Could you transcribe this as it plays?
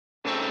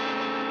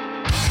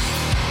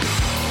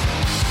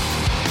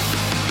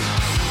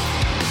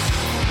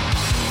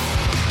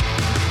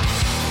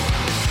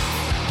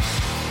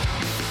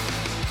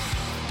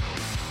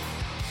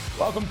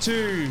Welcome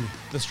to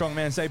the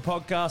Strongman Say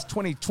podcast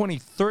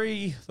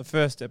 2023, the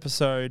first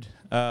episode.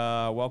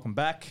 Welcome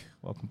back.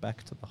 Welcome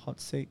back to the hot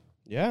seat.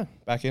 Yeah,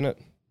 back in it.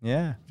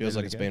 Yeah. Feels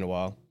like it's been a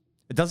while.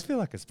 It does feel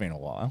like it's been a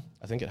while.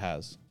 I think it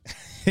has.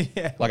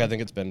 Yeah. Like, I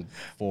think it's been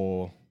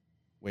 4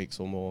 weeks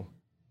or more.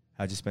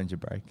 How'd you spend your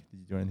break? Did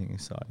you do anything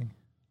exciting?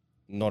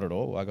 Not at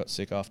all. I got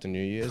sick after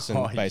New Year's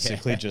and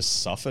basically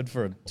just suffered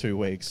for 2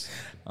 weeks.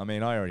 I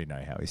mean, I already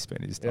know how he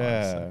spent his time.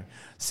 Yeah. So.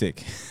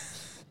 Sick.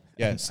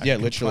 Yeah,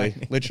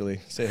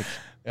 literally sick.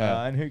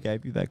 Yeah. And who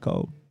gave you that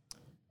cold?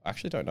 I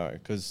actually don't know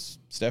because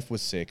Steph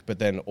was sick, but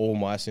then all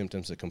my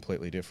symptoms are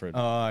completely different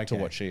to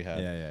what she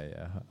had.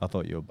 Yeah. I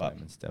thought you were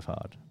blaming Steph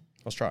hard.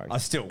 I was trying. I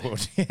still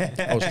would.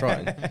 I was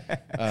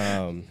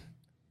trying.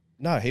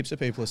 No, heaps of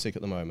people are sick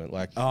at the moment.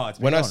 Like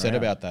when I said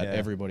about that,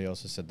 everybody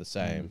else has said the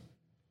same.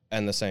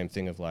 And the same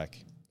thing of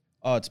like,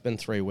 oh, it's been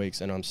 3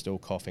 weeks and I'm still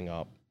coughing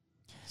up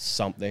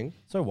something.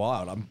 So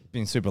wild. I'm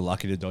being super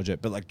lucky to dodge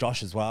it. But like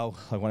Josh as well,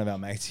 like one of our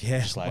mates,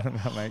 one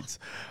of our mates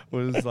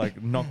was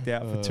like knocked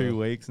out for 2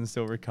 weeks and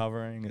still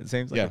recovering. It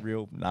seems like a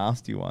real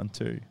nasty one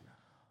too.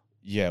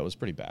 Yeah, it was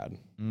pretty bad.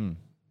 And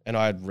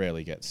I'd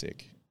rarely get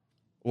sick.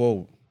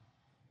 Well,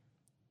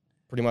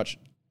 pretty much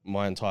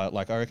my entire,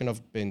 like I reckon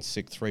I've been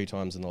sick 3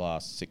 times in the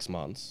last 6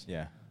 months.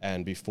 Yeah.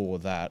 And before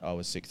that, I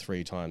was sick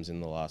 3 times in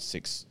the last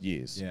 6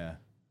 years.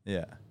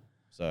 Yeah.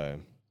 So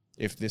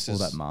if this all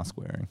is... that mask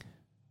wearing.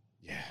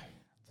 Yeah.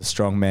 The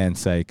Strongman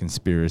Say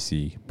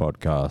Conspiracy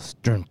podcast.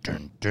 Dun,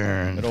 dun,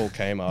 dun. It all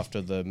came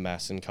after the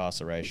mass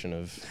incarceration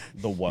of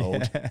the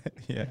world.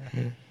 Yeah.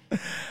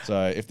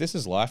 So if this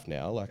is life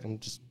now, like I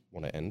just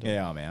want to end it.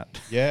 Yeah, I'm out.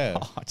 Yeah.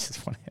 I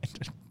just want to end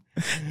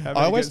it.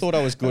 I always thought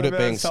I was good at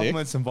being sick.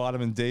 Supplements and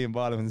vitamin D and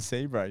vitamin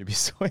C, bro. You'd be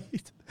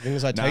sweet. The thing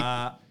is,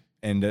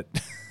 end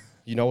it.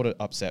 You know what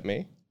upset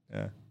me?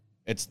 Yeah.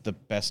 It's the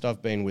best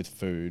I've been with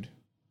food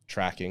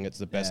tracking. It's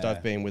the best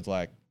I've been with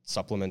like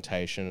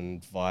supplementation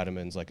and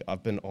vitamins. Like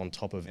I've been on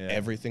top of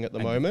everything at the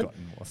moment.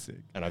 Gotten more sick.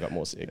 And I got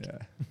more sick.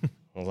 Yeah.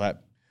 Well,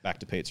 that back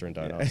to pizza and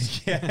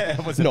donuts. Yeah.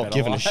 Not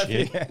giving a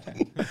shit. Yeah.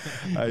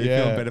 You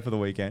feeling better for the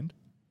weekend?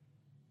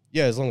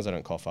 Yeah, as long as I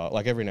don't cough out.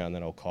 Like every now and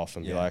then I'll cough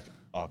and be like,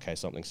 oh, okay,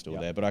 something's still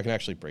there, but I can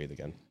actually breathe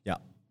again. Yeah.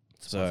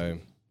 So,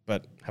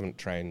 but haven't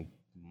trained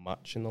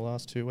much in the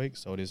last 2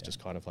 weeks. So it is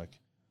just kind of like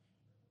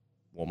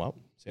warm up,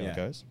 see how it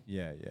goes.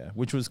 Yeah.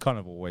 Which was kind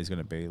of always going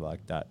to be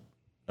like that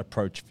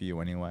approach for you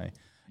anyway.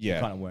 Yeah.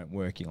 You kind of weren't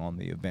working on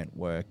the event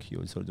work. You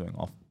were sort of doing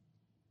off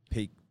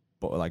peak,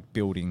 but like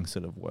building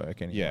sort of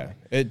work anyway. Yeah.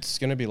 It's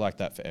going to be like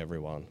that for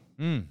everyone.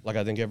 Like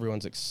I think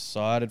everyone's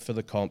excited for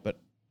the comp,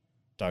 but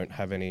don't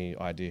have any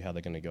idea how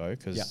they're going to go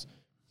because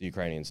the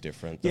Ukrainian's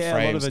different. The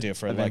frame's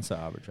different. Events are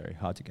arbitrary,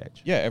 hard to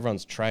gauge. Yeah,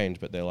 everyone's trained,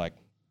 but they're like,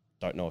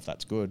 don't know if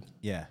that's good.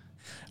 Yeah.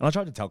 And I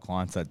try to tell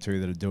clients that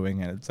too that are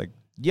doing it. It's like,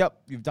 yep,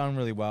 you've done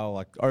really well.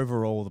 Like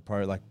overall,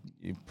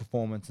 your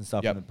performance and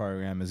stuff in the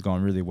program has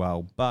gone really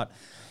well. But,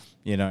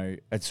 you know,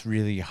 it's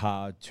really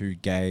hard to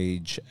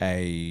gauge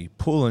a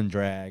pull and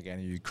drag and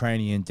a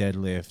Ukrainian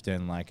deadlift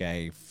and like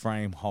a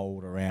frame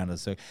hold around it.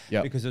 So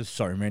because there's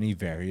so many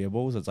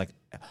variables, it's like,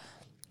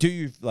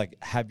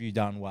 have you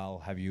done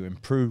well? Have you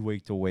improved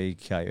week to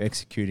week? Are you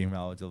executing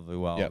relatively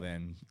well?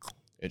 Then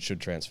it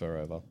should transfer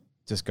over.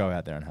 Just go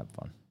out there and have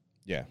fun.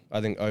 Yeah, I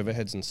think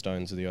overheads and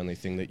stones are the only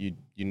thing that you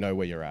know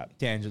where you're at.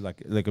 Dan's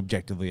like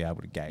objectively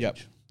able to gauge. Yep.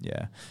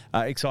 Yeah.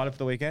 Excited for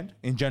the weekend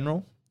in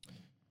general?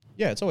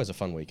 Yeah, it's always a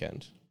fun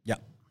weekend. Yeah.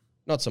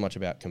 Not so much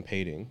about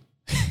competing.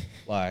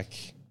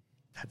 Like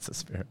that's the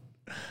spirit.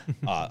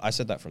 I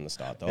said that from the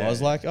start though. I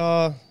was like,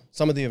 oh,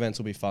 some of the events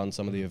will be fun.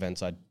 Some of the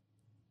events I'm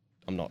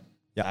not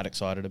that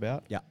excited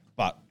about. Yeah.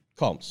 But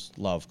comps,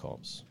 love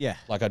comps. Yeah.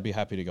 Like I'd be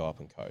happy to go up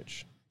and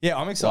coach. Yeah,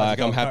 I'm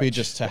excited. Like I'm happy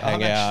just to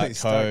hang out,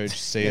 coach,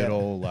 see it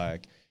all.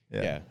 Like,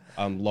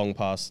 I'm long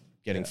past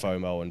getting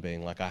FOMO and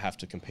being like, I have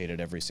to compete at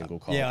every single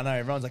comp. Yeah, I know.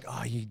 Everyone's like,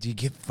 oh, do you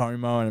get FOMO?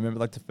 And I remember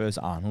like the first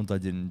Arnold I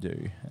didn't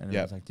do. And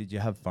I was like, did you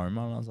have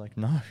FOMO? And I was like,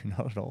 no,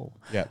 not at all.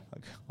 Yeah.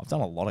 Like, I've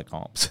done a lot of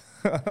comps.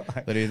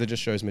 That either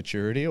just shows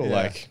maturity or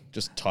like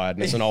just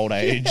tiredness and old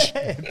age.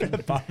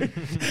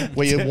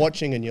 Where you're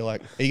watching and you're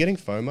like, are you getting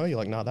FOMO? You're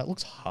like, nah, that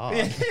looks hard.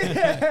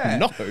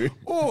 No.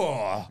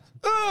 Oh.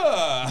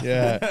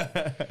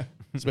 Yeah.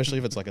 Especially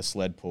if it's like a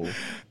sled pull. Do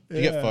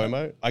you get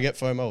FOMO? I get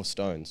FOMO of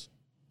stones.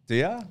 Do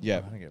you?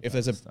 Yeah. If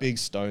there's a big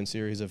stone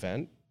series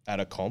event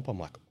at a comp, I'm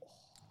like,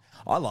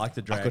 I like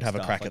the drag I could have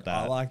stuff. a crack at that.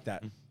 I like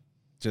that.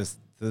 Just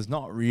there's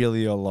not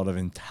really a lot of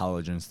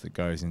intelligence that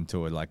goes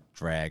into it, like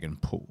drag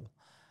and pull.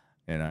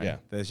 You know,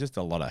 there's just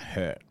a lot of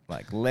hurt,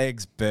 like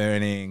legs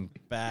burning,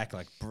 back,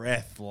 like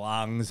breath,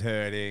 lungs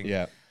hurting.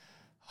 Yeah.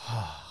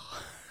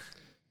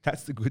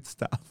 That's the good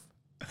stuff.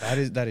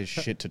 That is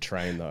shit to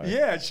train though.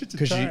 Yeah, it's shit to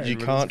train. Because you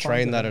can't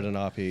train that at an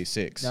RPE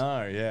 6.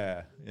 No,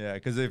 yeah.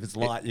 Because if it's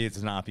light, it's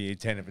an RPE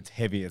 10. If it's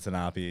heavy, it's an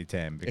RPE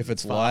 10. If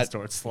it's fast light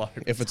or it's slow.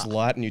 If it's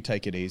light and you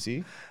take it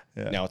easy,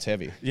 now it's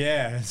heavy.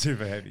 Yeah,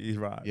 super heavy.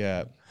 You're right.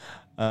 Yeah.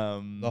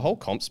 The whole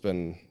comp's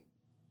been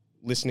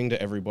listening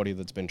to everybody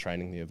that's been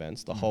training the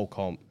events. The whole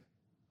comp,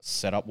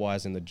 setup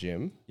wise in the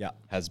gym,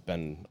 has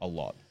been a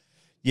lot.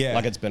 Yeah.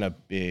 Like it's been a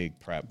big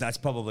prep. That's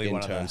probably in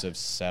one terms of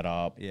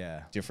setup,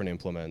 yeah. different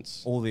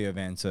implements. All the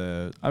events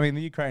are, I mean,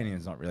 the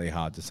Ukrainian's not really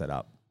hard to set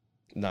up.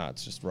 Nah,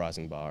 it's just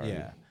rising bar. Yeah.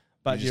 And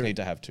But you just need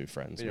to have 2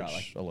 friends, which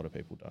like, a lot of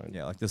people don't.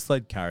 Yeah, like the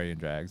sled carry and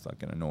drag's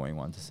like an annoying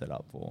one to set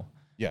up for.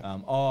 Yeah.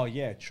 Oh,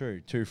 yeah, true.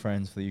 2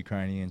 friends for the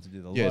Ukrainian to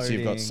do the loading. Yeah, so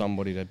you've got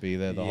somebody to be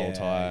there the whole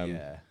time.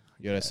 Yeah.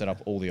 You got to set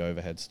up all the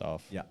overhead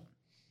stuff. Yeah.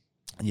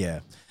 Yeah.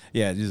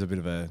 Yeah, it is a bit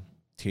of a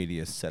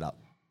tedious setup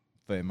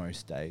for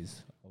most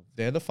days.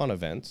 They're the fun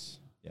events.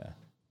 Yeah.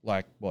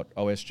 Like what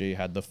OSG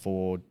had the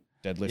 4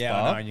 deadlift Yeah,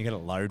 bar. I know, and you got to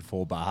load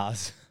 4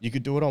 bars. You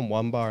could do it on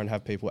one bar and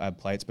have people add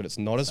plates, but it's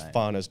not as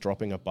fun as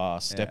dropping a bar,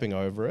 stepping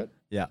over it,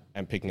 Yeah.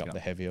 and picking up the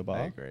heavier bar.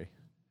 I agree.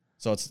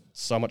 So it's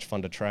so much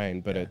fun to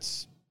train, but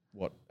it's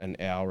an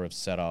hour of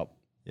setup,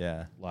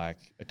 Yeah. like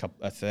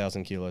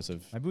 1,000 kilos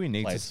of. Maybe we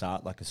need plates. to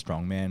start like a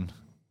strongman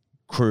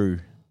crew,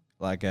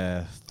 like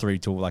a 3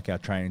 to like our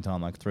training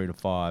time, like 3 to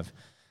 5.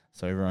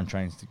 So everyone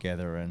trains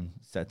together and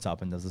sets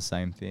up and does the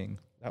same thing.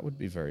 That would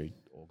be very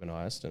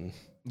organized and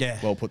Yeah.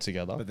 well put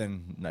together. But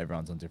then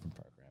everyone's on different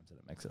programs and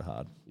it makes it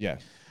hard. Yeah.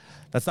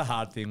 That's the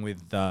hard thing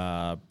with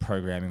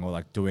programming or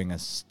like doing a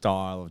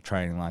style of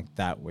training like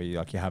that, where you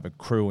have a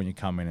crew and you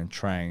come in and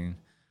train,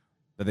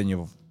 but then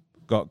you've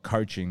got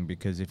coaching,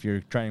 because if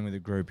you're training with a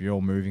group, you're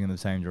all moving in the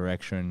same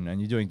direction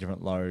and you're doing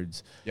different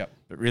loads. Yep.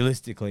 But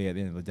realistically, at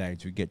the end of the day,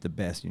 to get the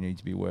best, you need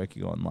to be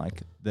working on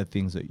like the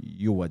things that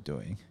you are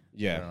doing.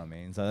 Yeah. You know what I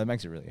mean? So that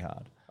makes it really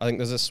hard. I think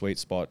there's a sweet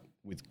spot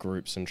with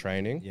groups and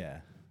training.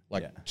 Yeah.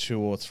 Like 2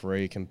 or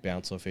 3 can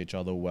bounce off each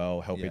other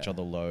well, help each Yeah.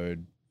 other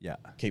load, Yeah.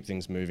 keep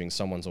things moving.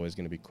 Someone's always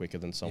going to be quicker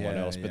than someone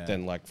else. But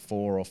then like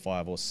 4 or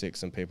 5 or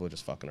 6 and people are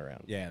just fucking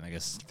around. Yeah, and I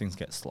guess things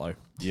get slow.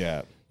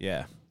 Yeah.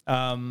 Yeah.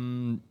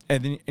 And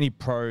then any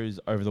pros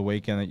over the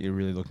weekend that you're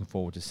really looking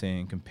forward to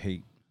seeing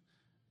compete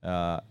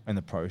in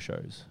the pro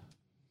shows?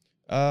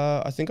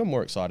 I think I'm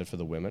more excited for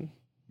the women.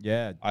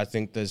 Yeah. I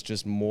think there's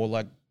just more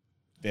like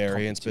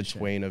variance Competition.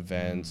 between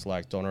events,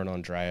 like Donna and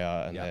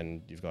Andrea, and Yep.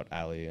 then you've got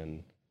Ali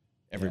and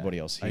everybody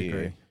else here. I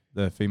agree.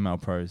 The female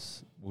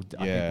pros I think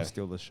Yeah. will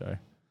steal the show.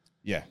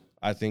 Yeah,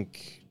 I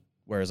think.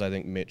 Whereas I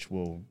think Mitch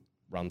will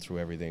run through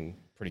everything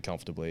pretty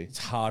comfortably. It's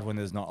hard when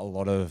there's not a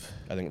lot of...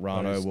 I think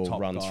Rano those will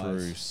top run guys.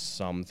 through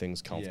some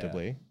things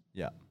comfortably.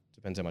 Yeah.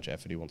 Depends how much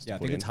effort he wants Yeah, to I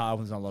put think in. it's hard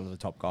when there's not a lot of the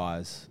top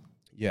guys.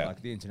 Yeah.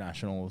 Like the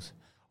internationals.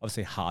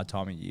 Obviously hard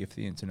time of year for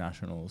the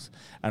internationals,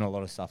 and a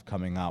lot of stuff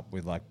coming up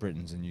with like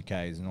Britons and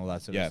UKs and all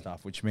that sort of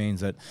stuff, which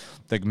means that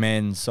the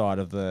men's side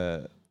of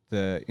the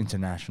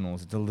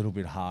internationals, it's a little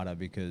bit harder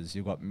because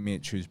you've got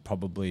Mitch, who's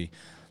probably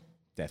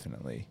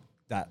definitely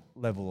that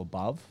level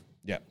above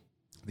Yeah.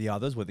 the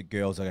others, where the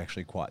girls are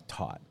actually quite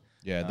tight.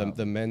 Yeah,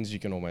 the men's, you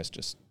can almost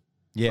just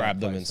Yeah, grab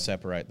them place and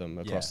separate them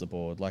across the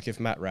board. Like if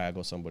Matt Ragg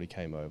or somebody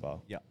came over,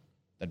 Yeah.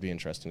 that'd be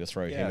interesting to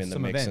throw Yeah, him in the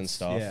some mix and events,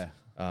 stuff. yeah.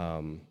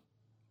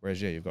 Whereas,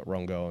 you've got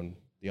Rongo and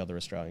the other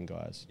Australian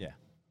guys. Yeah.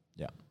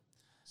 Yeah.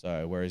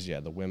 So, whereas,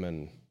 the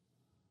women,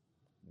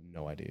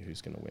 no idea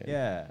who's going to win.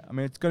 Yeah. I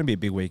mean, it's going to be a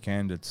big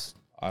weekend. It's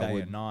I day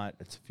would- and night.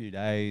 It's a few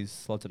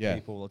days. Lots of Yeah.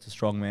 people, lots of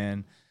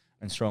strongman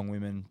and strong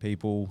women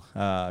people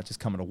just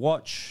coming to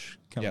watch,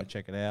 coming Yep. to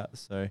check it out.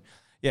 So,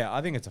 yeah,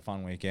 I think it's a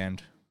fun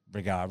weekend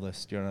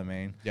regardless. Do you know what I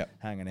mean? Yep.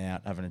 Hanging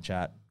out, having a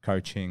chat,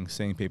 coaching,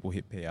 seeing people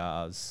hit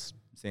PRs,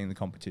 seeing the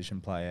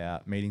competition play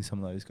out, meeting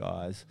some of those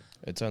guys.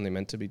 It's only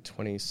meant to be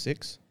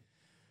 26,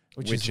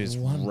 Which which is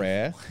wonderful.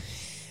 rare.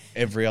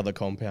 Every other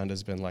compound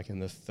has been like in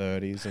the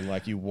 30s, and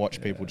like you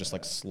watch people just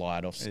like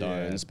slide off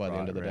stones by the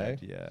end of the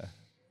bright day, red, Yeah.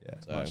 Yeah.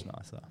 So- Much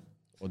nicer.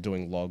 or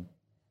doing log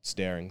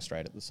staring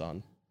straight at the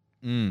sun.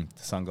 The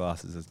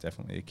sunglasses is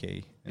definitely a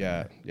key.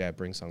 Yeah,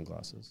 bring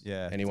sunglasses.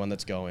 Yeah. Anyone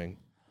that's going,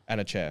 and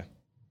a chair.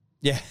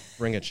 Yeah.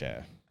 Bring a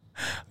chair.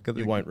 Got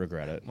You the- won't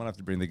regret it. Might have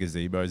to bring the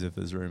gazebos if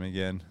there's room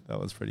again. That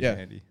was pretty Yeah.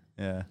 handy.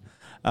 Yeah.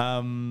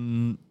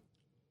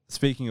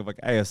 Speaking of like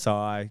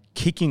ASI,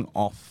 kicking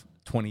off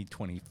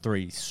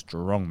 2023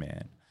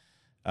 Strongman.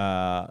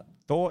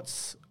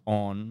 Thoughts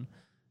on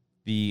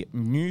the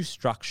new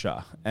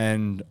structure?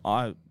 And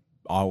I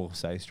will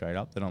say straight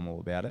up that I'm all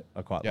about it.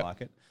 I quite Yep.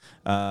 like it.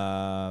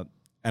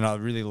 And I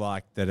really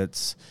like that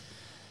it's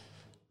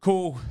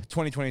cool.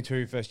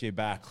 2022, first year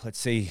back. Let's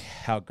see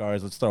how it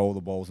goes. Let's throw all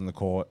the balls in the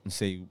court and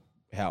see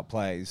how it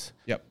plays.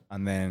 Yep.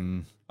 And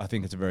then I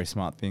think it's a very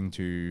smart thing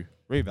to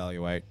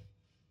reevaluate,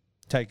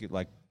 take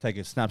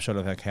a snapshot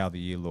of like how the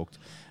year looked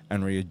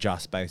and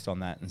readjust based on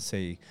that and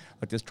see,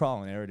 like there's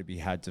trial and error to be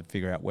had to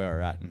figure out where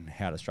we're at and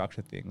how to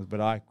structure things.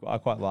 But I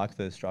quite like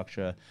the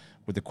structure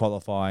with the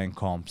qualifying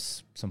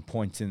comps, some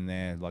points in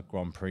there like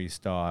Grand Prix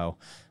style.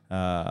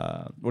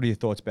 What are your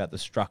thoughts about the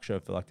structure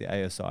for like the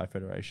ASI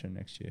Federation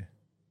next year?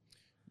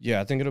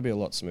 Yeah, I think it'll be a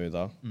lot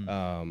smoother.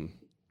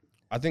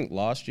 I think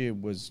last year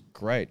was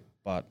great,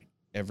 but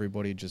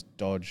everybody just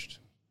dodged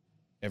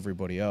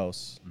everybody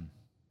else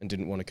and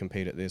didn't want to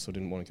compete at this or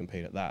didn't want to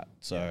compete at that.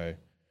 So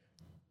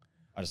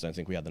I just don't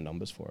think we had the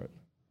numbers for it.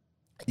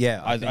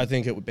 Yeah, I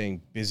think it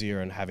being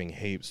busier and having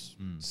heaps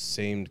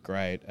seemed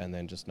great, and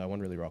then just no one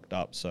really rocked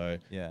up. So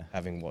Yeah.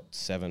 having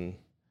 7,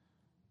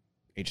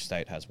 each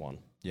state has one.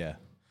 Yeah.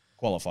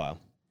 qualifier.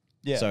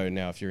 Yeah. So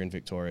now if you're in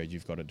Victoria,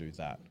 you've got to do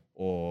that.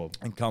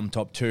 And come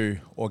top 2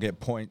 or get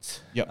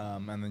points. Yep.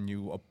 And then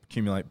you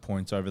accumulate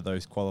points over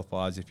those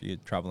qualifiers if you're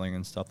traveling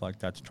and stuff like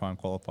that to try and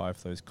qualify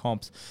for those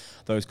comps.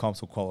 Those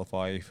comps will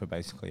qualify you for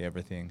basically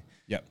everything.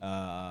 Yep.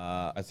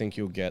 I think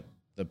you'll get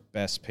the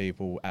best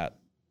people at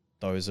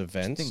those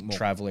events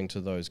traveling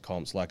to those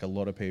comps. Like a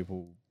lot of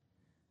people,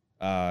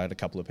 a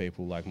couple of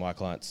people, like my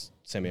clients,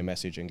 send me a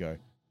message and go,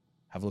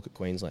 have a look at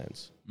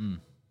Queensland's.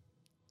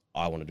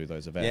 I want to do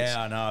those events.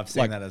 Yeah, I know. I've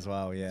seen that as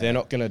well. Yeah. They're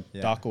not going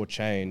to duck or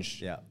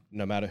change Yeah.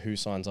 no matter who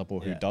signs up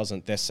or who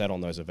doesn't. They're set on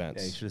those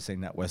events. Yeah, you should have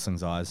seen that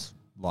Westling's eyes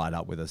light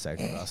up with a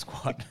second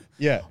squad.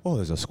 Yeah. Oh,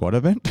 there's a squad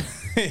event?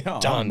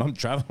 Done. I'm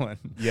traveling.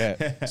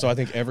 Yeah. So I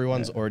think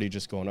everyone's already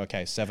just gone,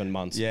 okay, 7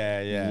 months.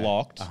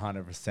 Locked.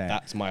 100%.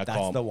 That's my That's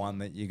comp. the one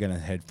that you're going to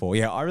head for.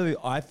 Yeah,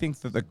 I think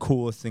that the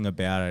coolest thing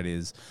about it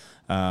is,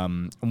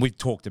 and we've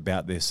talked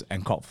about this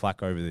and caught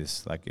flack over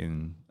this, like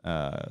in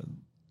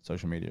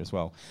social media as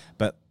well,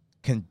 but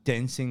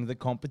condensing the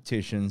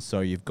competition so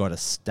you've got a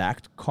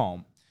stacked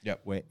comp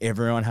where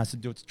everyone has to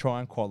do it to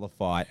try and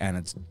qualify, and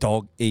it's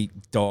dog eat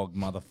dog,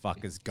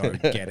 motherfuckers, go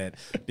get it,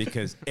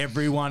 because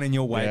everyone in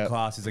your weight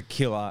class is a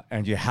killer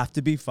and you have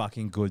to be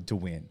fucking good to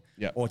win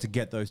or to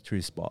get those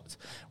 2 spots,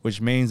 which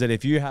means that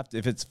if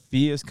it's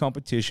fierce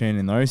competition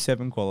in those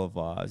 7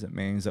 qualifiers, it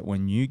means that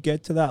when you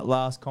get to that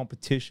last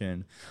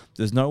competition,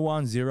 there's no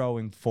one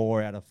zeroing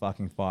 4 out of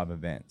fucking 5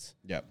 events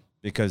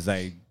because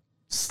they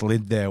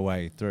slid their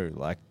way through.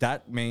 Like,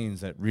 that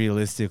means that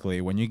realistically,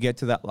 when you get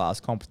to that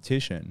last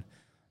competition,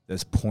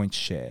 there's points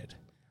shared.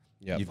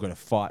 You've got to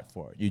fight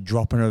for it. You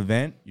drop an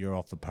event, you're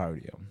off the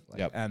podium.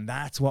 And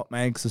that's what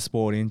makes the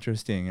sport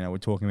interesting. You know, we're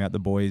talking about the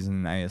boys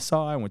in ASI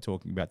and we're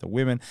talking about the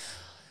women.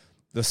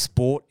 The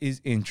sport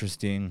is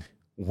interesting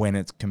when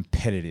it's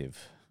competitive.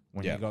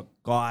 When you've got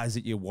guys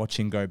that you're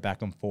watching go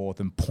back and forth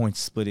and points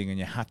splitting, and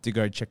you have to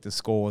go check the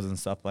scores and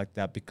stuff like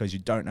that because you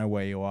don't know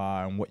where you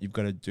are and what you've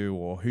got to do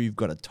or who you've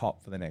got to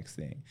top for the next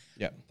thing.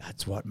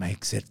 That's what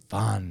makes it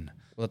fun.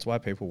 Well, that's why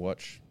people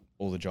watch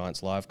all the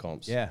Giants live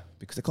comps. Yeah,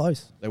 because they're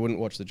close. They wouldn't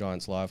watch the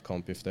Giants live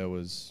comp if there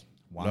was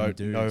one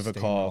dude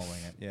Novikov,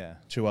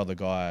 2 other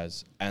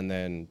guys, and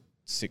then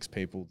 6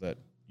 people that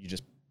you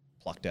just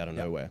plucked out of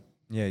nowhere.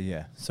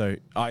 Yeah. So,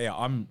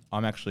 I'm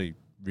actually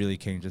really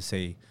keen to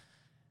see.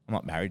 I'm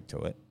not married to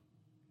it.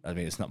 I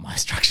mean, it's not my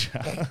structure.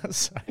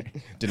 So.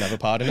 Didn't have a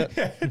part in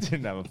it?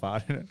 Didn't have a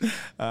part in it.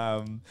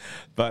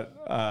 But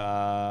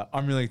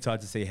I'm really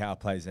excited to see how it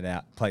plays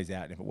out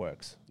and if it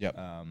works.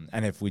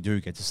 And if we do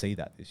get to see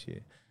that this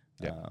year.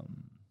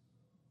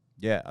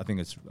 I think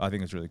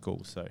it's really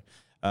cool. So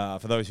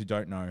for those who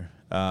don't know,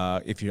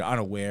 if you're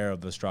unaware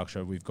of the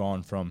structure, we've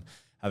gone from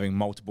having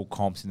multiple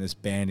comps in this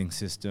banding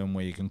system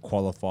where you can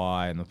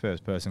qualify and the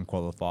first person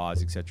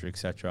qualifies, et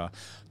cetera,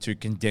 to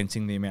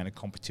condensing the amount of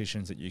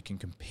competitions that you can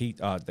compete,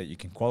 that you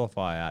can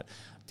qualify at,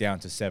 down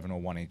to 7 or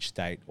 1 each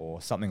state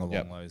or something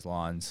along those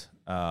lines.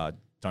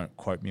 Don't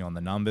quote me on the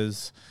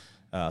numbers.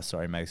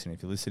 Sorry, Mason,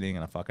 if you're listening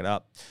and I fuck it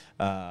up.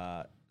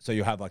 So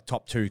you'll have like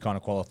top 2 kind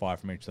of qualify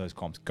from each of those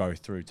comps, go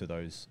through to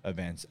those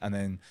events, and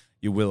then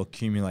you will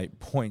accumulate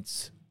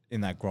points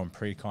in that Grand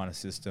Prix kind of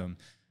system.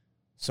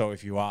 So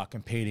if you are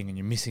competing and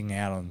you're missing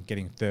out on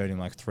getting third in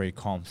like 3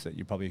 comps, that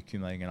you're probably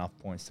accumulating enough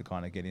points to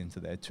kind of get into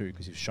there too,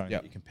 because you've shown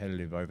that you're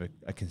competitive over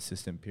a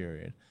consistent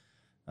period,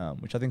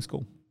 which I think is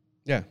cool.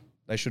 Yeah,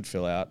 they should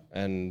fill out,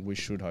 and we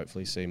should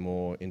hopefully see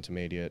more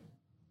intermediate,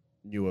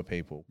 newer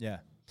people. Yeah.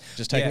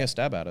 Just taking a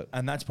stab at it.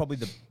 And that's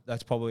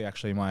probably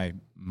actually my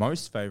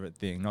most favorite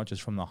thing, not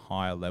just from the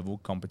higher level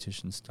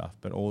competition stuff,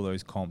 but all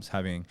those comps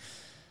having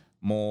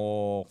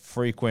more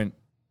frequent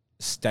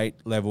state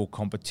level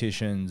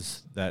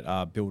competitions that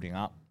are building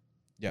up.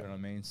 You know what I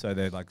mean? So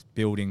they're like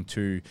building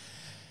to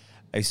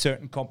a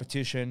certain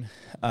competition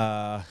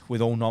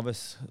with all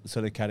novice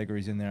sort of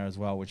categories in there as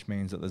well, which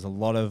means that there's a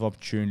lot of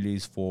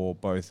opportunities for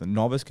both the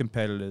novice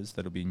competitors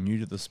that'll be new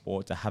to the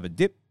sport to have a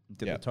dip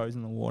their toes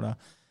in the water.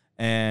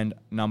 And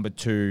number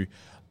 2,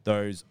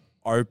 those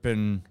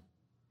open,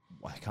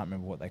 I can't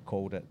remember what they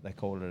called it. They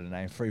called it a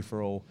name,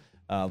 free-for-all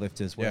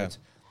lifters, where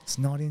it's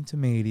not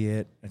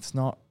intermediate. It's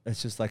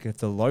just like if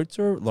the loads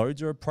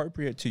are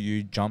appropriate to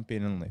you, jump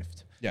in and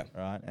lift. Yeah.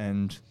 Right.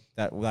 And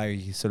that way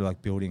you're sort of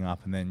like building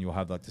up, and then you'll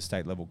have like the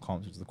state level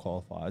comps, which is the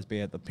qualifiers,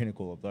 be at the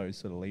pinnacle of those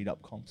sort of lead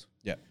up comps.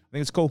 Yeah. I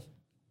think it's cool.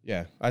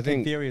 Yeah. I think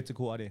in theory it's a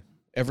cool idea.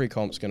 Every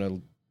comp's going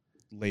to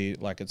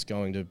lead, like it's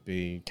going to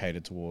be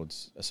catered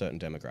towards a certain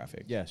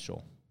demographic. Yeah,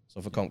 sure. So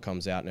if a comp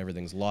comes out and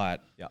everything's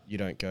light, you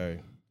don't go,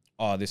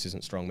 oh, this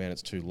isn't Strongman,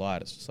 it's too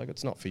light. It's just like,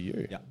 it's not for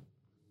you.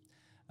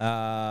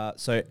 Yeah.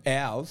 So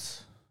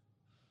ours,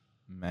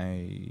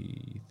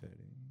 May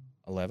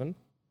 11th,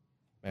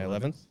 May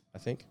 11th, I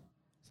think.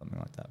 Something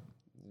like that.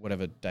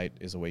 Whatever date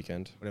is a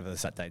weekend. Whatever the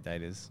Saturday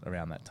date is,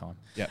 around that time.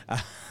 Yeah.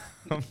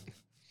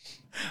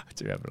 I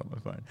do have it on my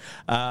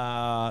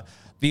phone.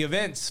 The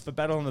events for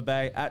Battle in the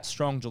Bay at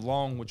Strong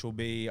Geelong, which will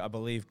be, I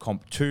believe,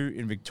 Comp 2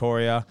 in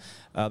Victoria.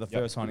 The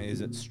first one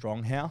is at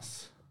Strong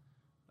House,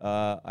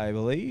 I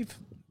believe.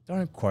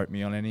 Don't quote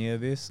me on any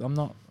of this. I'm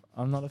not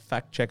I'm not a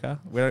fact checker.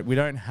 We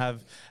don't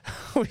have.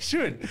 We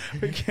should.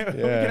 We can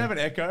have an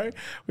Echo.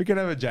 We can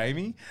have a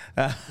Jamie.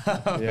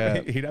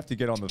 He'd have to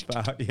get on the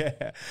phone. Yeah.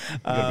 You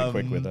gotta be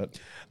quick with it.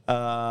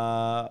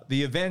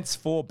 The events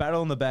for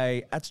Battle in the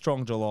Bay at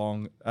Strong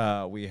Geelong,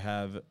 we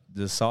have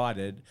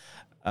decided,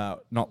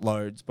 not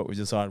loads, but we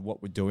decided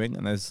what we're doing,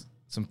 and there's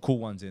some cool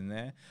ones in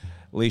there.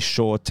 Lee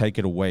Shaw, take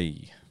it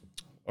away.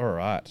 All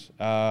right.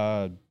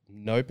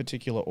 No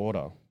particular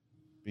order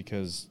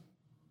because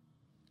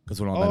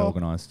we're not that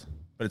organised,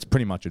 but it's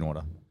pretty much in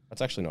order.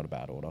 That's actually not a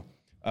bad order.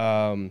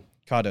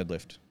 Car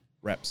deadlift,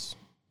 reps.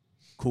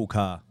 Cool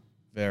car.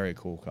 Very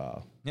cool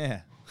car.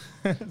 Yeah.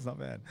 It's not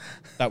bad.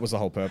 That was the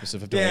whole purpose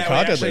of doing a car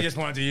we deadlift. actually just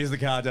wanted to use the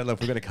car deadlift.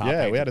 We've got a car.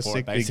 Yeah, we had a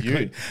sick big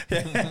ute.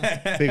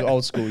 Big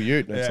old school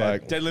ute. And it's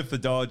like deadlift the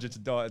Dodge.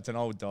 It's an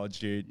old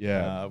Dodge ute.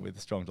 Yeah. With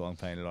Strong Geelong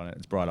painted on it.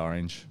 It's bright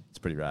orange. It's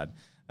pretty rad.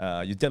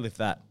 You deadlift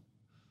that.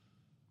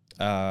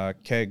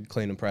 Keg,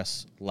 clean and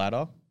press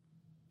ladder.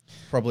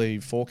 Probably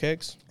 4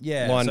 kegs.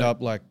 Yeah. Lined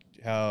up like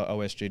how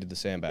OSG did the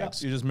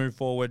sandbags. Yep. You just move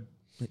forward,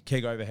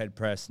 keg overhead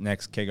press,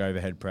 next keg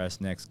overhead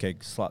press, next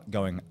keg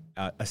going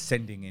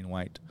ascending in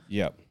weight.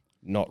 Yep.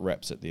 Not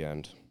reps at the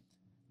end.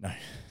 No.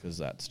 Because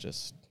that's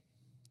just...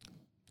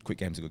 Quick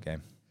game's a good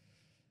game.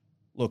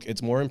 Look,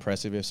 it's more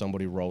impressive if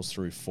somebody rolls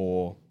through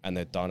 4 and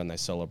they're done and they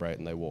celebrate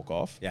and they walk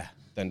off. Yeah.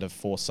 Than to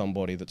force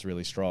somebody that's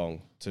really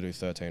strong to do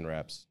 13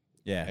 reps.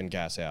 Yeah. And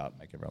gas out.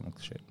 Make everyone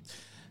look shit.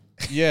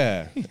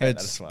 Yeah.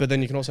 But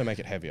then you can also make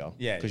it heavier.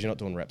 Yeah. Because you're not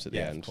doing reps at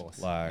the end. Of course.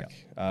 Like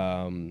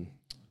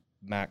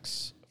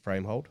max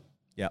frame hold.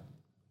 Yep.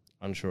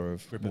 Unsure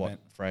of Grip what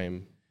event.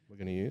 frame we're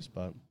going to use,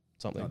 but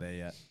something. Not there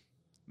yet.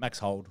 Max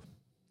hold.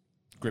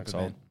 Grip Max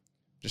event. hold.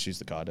 Just use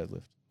the car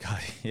deadlift.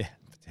 Yeah,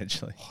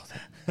 potentially. Oh,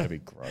 that'd be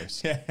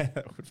gross. Yeah,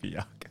 that would be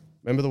yuck.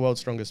 Remember the World's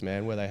Strongest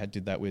Man where they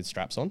did that with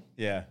straps on?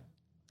 Yeah.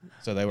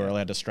 So they were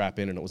allowed to strap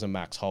in and it was a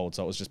max hold.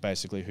 So it was just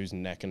basically whose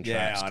neck and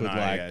traps could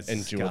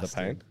endure the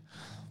pain.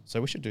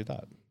 So we should do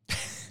that.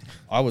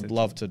 I would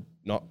love to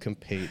not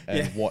compete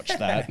and watch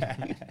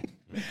that.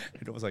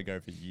 It'd also go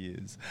for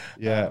years.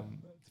 Yeah.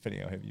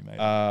 Depending how heavy you made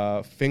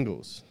it.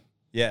 Fingers.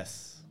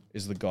 Yes.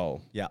 Is the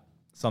goal. Yeah.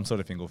 Some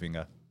sort of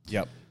finger.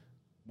 Yep.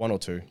 1 or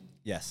 2.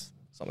 Yes.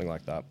 Something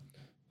like that.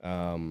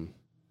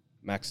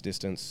 Max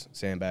distance,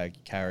 sandbag,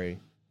 carry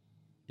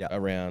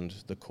around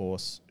the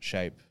course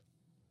shape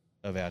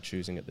of our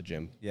choosing at the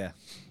gym. Yeah.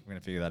 We're going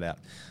to figure that out.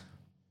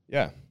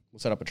 Yeah. We'll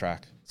set up a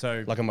track.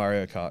 So like a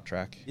Mario Kart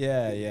track.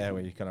 Yeah,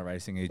 where you're kind of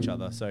racing each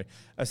other. So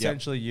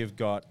essentially you've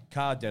got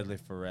car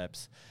deadlift for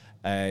reps,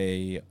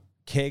 a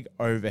keg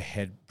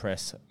overhead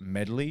press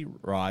medley,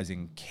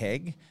 rising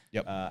keg,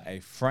 a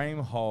frame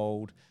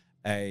hold,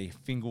 a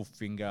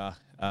finger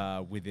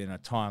within a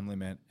time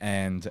limit,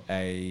 and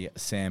a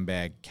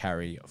sandbag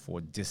carry for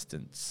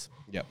distance.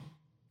 Yep.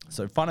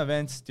 So fun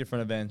events,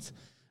 different events.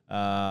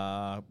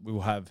 We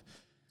will have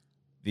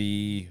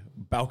the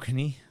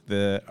balcony,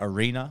 the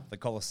arena, the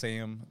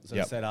Coliseum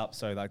set up.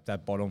 So like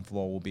that bottom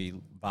floor will be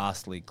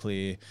vastly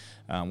clear.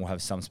 We'll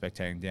have some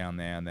spectating down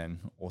there and then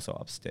also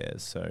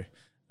upstairs. So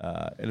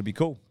it'll be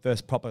cool.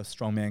 First proper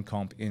strongman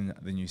comp in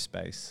the new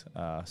space.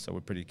 So we're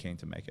pretty keen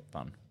to make it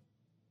fun.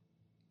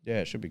 Yeah,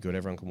 it should be good.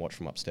 Everyone can watch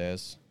from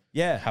upstairs.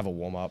 Yeah. Have a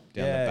warm up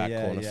down the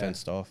back corner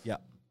fenced off. Yeah.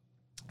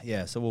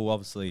 Yeah. So we'll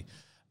obviously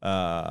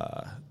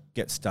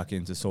get stuck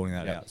into sorting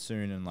that out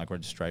soon and like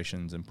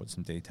registrations and put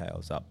some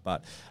details up.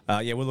 But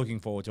we're looking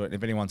forward to it. And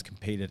if anyone's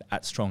competed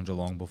at Strong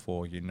Geelong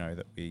before, you know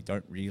that we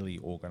don't really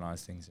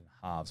organise things in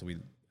halves. We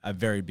are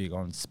very big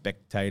on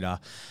spectator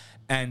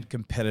and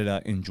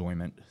competitor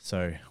enjoyment.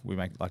 So we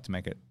like to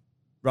make it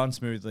run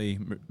smoothly,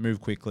 move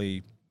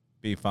quickly,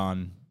 be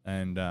fun,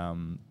 and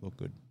look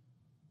good.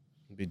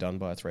 Be done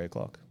by 3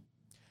 o'clock.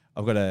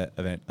 I've got an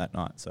event that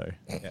night, so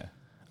yeah.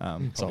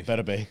 So it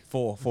better be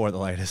 4 at the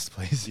latest,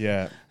 please.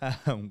 Yeah.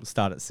 We'll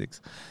start at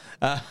 6.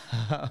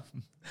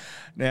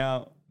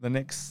 Now, the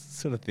next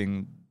sort of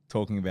thing,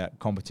 talking about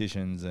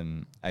competitions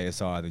and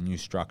ASI, the new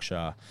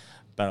structure,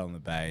 Battle in the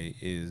Bay,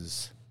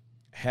 is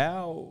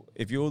how,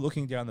 if you're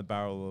looking down the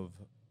barrel of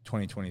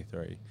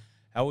 2023,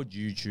 how would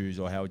you choose,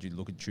 or how would you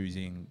look at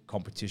choosing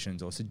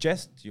competitions, or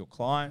suggest to your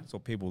clients or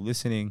people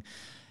listening,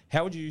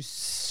 how would you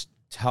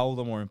tell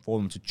them or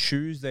inform them to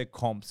choose their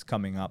comps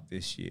coming up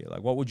this year?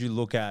 Like, what would you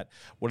look at?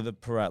 What are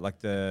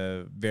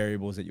the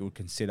variables that you would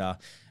consider,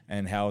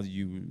 and how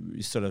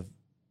you sort of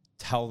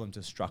tell them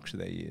to structure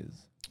their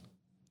years?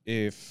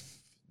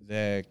 If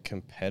they're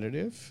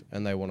competitive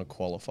and they want to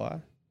qualify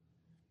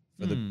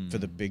for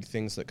the big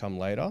things that come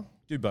later,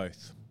 do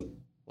both.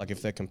 Like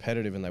if they're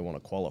competitive and they want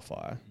to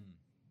qualify,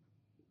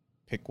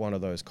 pick one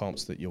of those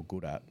comps that you're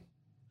good at.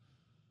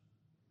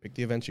 Pick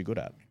the events you're good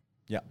at.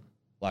 Yeah.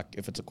 Like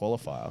if it's a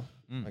qualifier,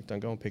 like don't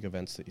go and pick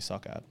events that you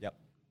suck at. Yep.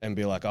 And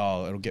be like,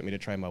 oh, it'll get me to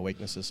train my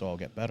weaknesses so I'll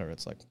get better.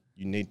 It's like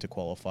you need to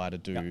qualify to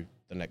do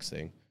the next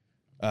thing.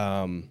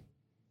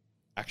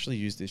 Actually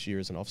use this year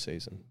as an off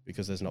season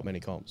because there's not many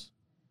comps.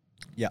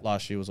 Yeah.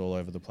 Last year was all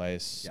over the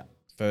place. Yeah.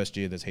 First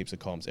year there's heaps of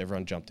comps.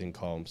 Everyone jumped in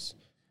comps.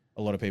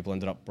 a lot of people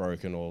ended up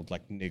broken or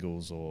like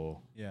niggles, or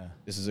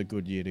this is a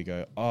good year to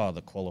go,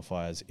 the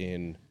qualifiers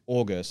in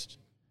August.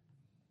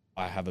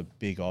 I have a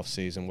big off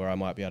season where I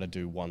might be able to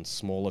do one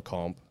smaller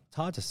comp. It's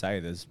hard to say.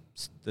 There's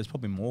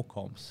probably more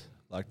comps.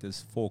 Like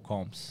there's 4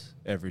 comps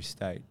every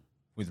state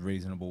with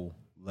reasonable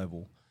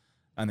level.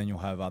 And then you'll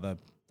have other,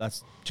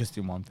 that's just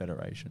in one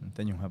federation.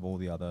 Then you'll have all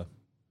the other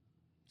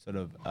sort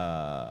of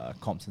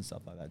comps and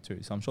stuff like that too.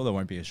 So I'm sure there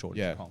won't be a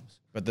shortage of comps.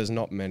 But there's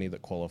not many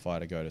that qualify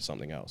to go to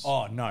something else.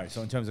 Oh, no.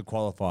 So in terms of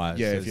qualifiers,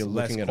 if you're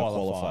looking at a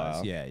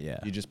qualifier, yeah.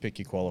 You just pick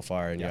your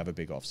qualifier and you have a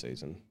big off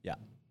season. Yeah.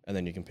 And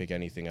then you can pick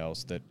anything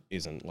else that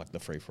isn't like the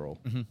free-for-all.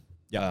 Mm-hmm.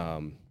 Yeah.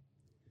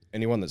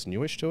 Anyone that's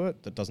newish to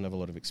it, that doesn't have a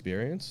lot of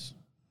experience,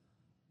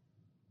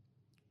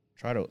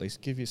 try to at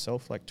least give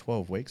yourself like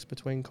 12 weeks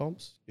between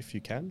comps if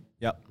you can.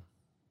 Yep.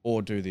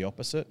 Or do the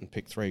opposite and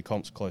pick 3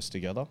 comps close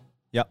together.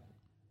 Yep.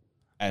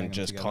 And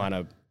just kind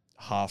of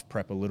half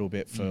prep a little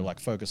bit for like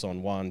focus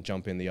on one,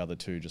 jump in the other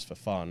 2 just for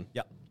fun.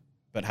 Yep.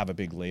 But have a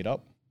big lead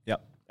up.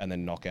 Yep. And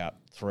then knock out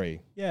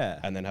 3. Yeah.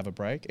 And then have a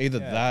break. Either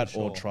that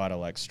or try to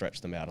like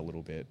stretch them out a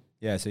little bit.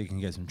 Yeah, so you can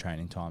get some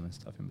training time and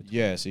stuff in between.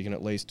 Yeah, so you can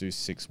at least do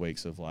 6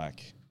 weeks of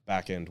like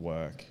back end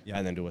work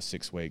and then do a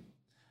 6-week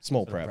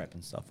small prep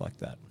and stuff like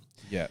that.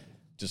 Yeah.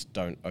 Just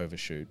don't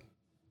overshoot.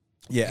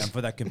 Yeah, and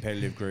for that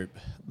competitive group,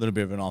 a little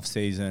bit of an off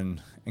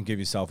season and give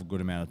yourself a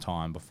good amount of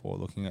time before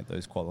looking at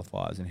those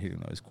qualifiers and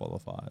hitting those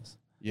qualifiers.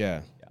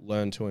 Yeah.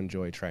 Learn to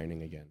enjoy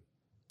training again.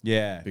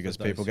 Yeah. Because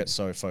people get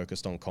so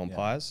focused on comp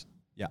highs.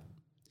 Yeah.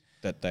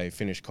 That they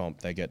finish comp,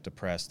 they get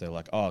depressed. They're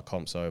like,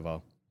 comp's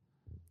over.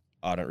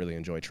 I don't really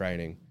enjoy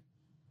training.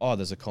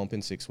 There's a comp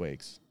in 6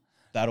 weeks.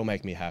 That'll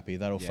make me happy.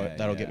 That'll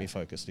get me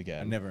focused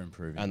again. And never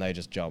improve. And they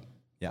just jump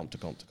comp to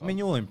comp to comp. I mean,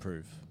 you'll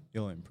improve.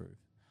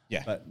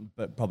 Yeah.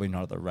 But probably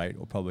not at the rate,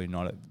 or probably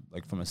not at,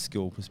 like, from a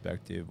skill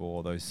perspective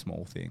or those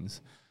small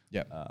things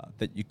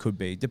that you could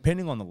be,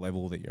 depending on the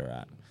level that you're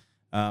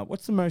at.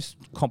 What's the most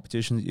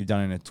competitions that you've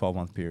done in a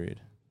 12-month period?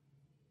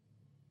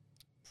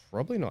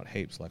 Probably not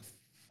heaps, like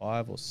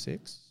 5 or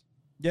 6.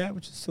 Yeah,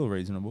 which is still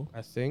reasonable.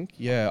 I think.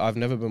 Yeah, I've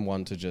never been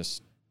one to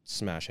just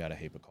smash out a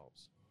heap of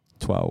comps.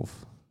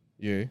 12.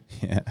 You?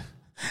 Yeah.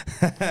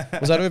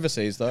 Was that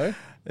overseas though?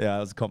 Yeah, it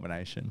was a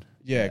combination.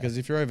 Yeah, because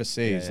if you're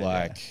overseas,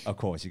 of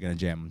course you're going to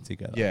jam them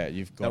together. Yeah,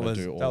 you've got to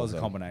do all of them. That was a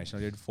combination.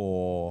 I did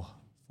four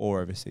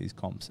overseas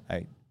comps,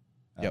 8.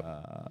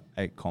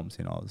 8 comps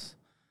in Oz,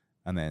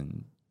 and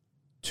then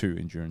 2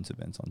 endurance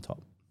events on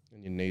top.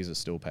 And your knees are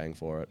still paying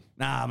for it.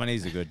 Nah, my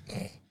knees are good.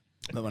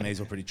 But my knees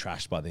were pretty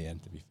trashed by the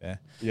end, to be fair.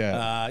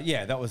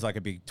 Yeah. That was like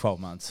a big 12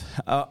 months.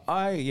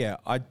 I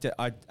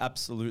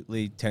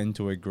absolutely tend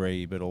to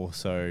agree, but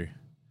also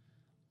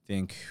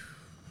think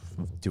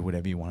do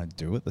whatever you want to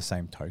do at the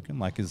same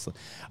token.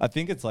 I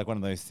think it's like one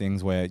of those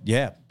things where,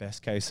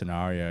 best case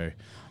scenario,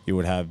 you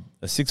would have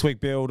a 6-week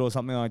build or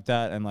something like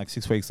that, and like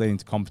 6 weeks leading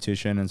to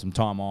competition and some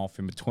time off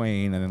in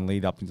between, and then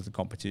lead up into the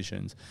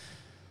competitions.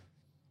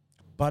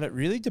 But it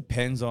really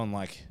depends on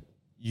like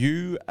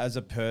you as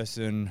a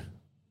person,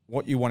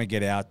 what you want to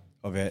get out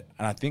of it,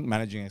 and I think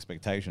managing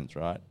expectations,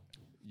 right?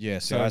 Yeah,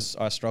 so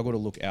I struggle to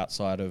look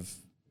outside of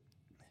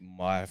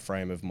my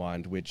frame of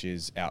mind, which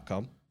is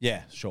outcome.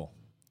 Yeah, sure.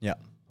 Yeah.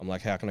 I'm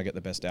like, how can I get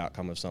the best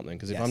outcome of something?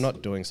 Because if I'm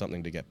not doing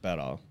something to get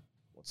better,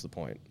 what's the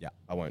point? Yeah.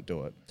 I won't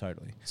do it.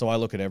 Totally. So I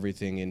look at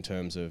everything in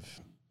terms of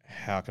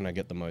how can I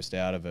get the most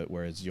out of it,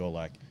 whereas you're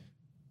like,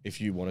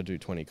 if you want to do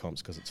 20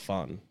 comps because it's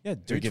fun,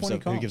 do 20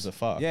 comps. Who gives a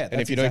fuck? Yeah,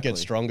 and if you don't get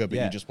stronger, but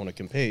you just want to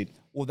compete,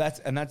 well, that's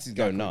exactly,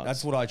 go nuts.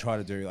 That's what I try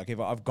to do. Like, if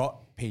I've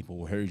got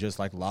people who just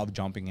like love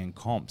jumping in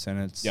comps,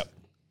 and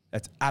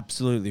that's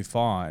absolutely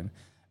fine,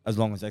 as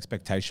long as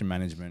expectation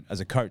management, as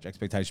a coach,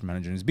 expectation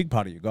management is a big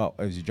part of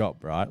your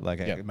job, right?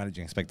 Like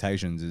managing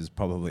expectations is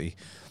probably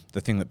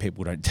the thing that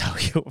people don't tell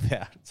you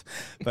about.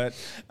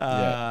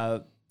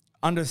 But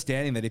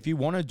understanding that if you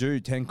want to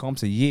do 10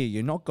 comps a year,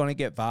 you're not going to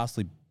get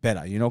vastly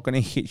better. You're not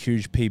going to hit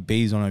huge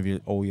PBs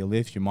on all your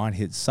lifts. You might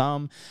hit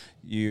some.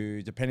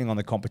 Depending on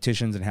the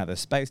competitions and how they're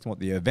spaced and what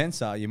the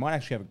events are, you might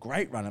actually have a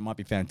great run. It might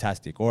be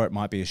fantastic, or it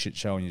might be a shit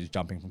show and you're just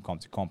jumping from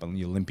comp to comp and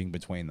you're limping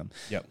between them.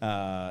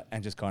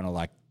 And just kind of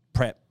like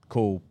prep,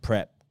 cool,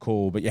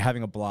 but you're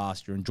having a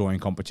blast, you're enjoying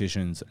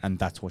competitions, and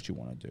that's what you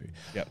want to do.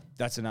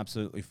 That's an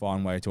absolutely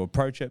fine way to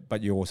approach it,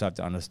 but you also have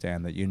to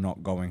understand that you're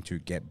not going to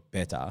get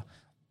better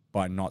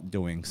by not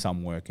doing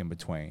some work in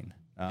between.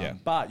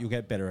 But you'll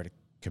get better at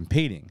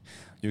competing.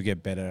 You'll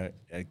get better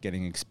at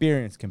getting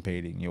experience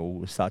competing.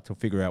 You'll start to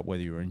figure out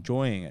whether you're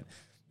enjoying it.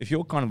 If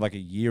you're kind of like a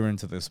year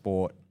into the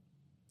sport,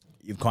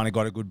 you've kind of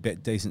got a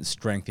good decent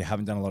strength, you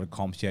haven't done a lot of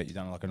comps yet, you've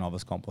done like a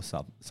novice comp or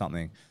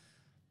something,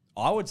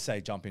 I would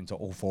say jump into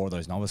all 4 of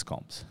those novice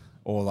comps,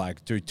 or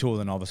like do 2 of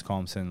the novice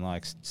comps and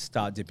like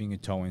start dipping your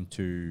toe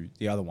into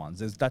the other ones.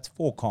 That's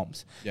 4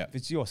 comps. If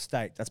it's your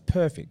state, that's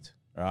perfect,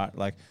 right?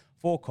 Like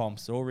 4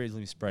 comps, they're all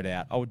reasonably spread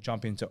out. I would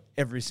jump into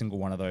every single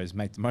one of those,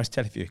 make the most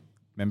out of your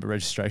member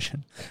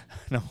registration.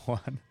 Number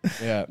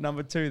 1.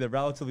 Number 2, they're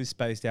relatively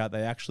spaced out.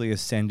 They actually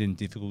ascend in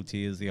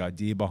difficulty is the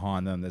idea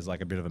behind them. There's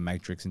like a bit of a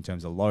matrix in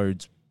terms of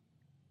loads.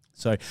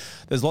 So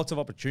there's lots of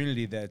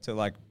opportunity there to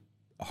like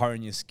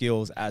hone your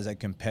skills as a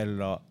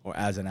competitor or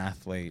as an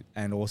athlete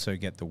and also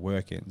get the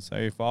work in. So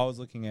if I was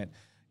looking at,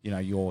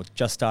 you're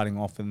just starting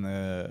off in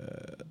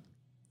the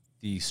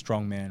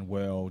strongman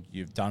world,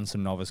 you've done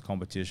some novice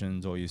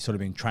competitions or you've sort of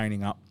been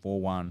training up for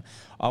one,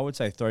 I would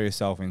say throw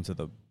yourself into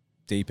the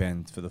deep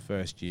end for the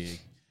first year.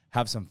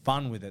 Have some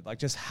fun with it. Like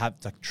just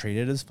treat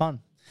it as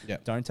fun. Yeah.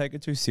 Don't take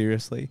it too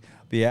seriously.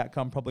 The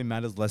outcome probably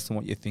matters less than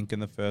what you think in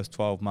the first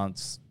 12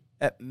 months.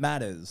 It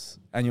matters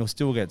and you'll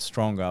still get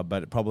stronger,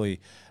 but it probably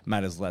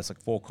matters less.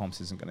 Like 4 comps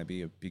isn't going to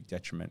be a big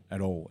detriment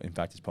at all. In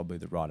fact, it's probably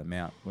the right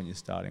amount when you're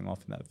starting off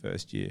in that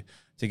first year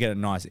to get a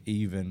nice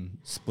even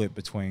split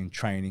between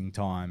training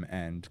time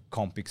and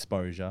comp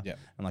exposure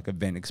and like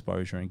event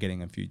exposure and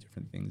getting a few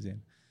different things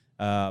in.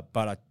 But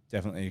I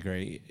definitely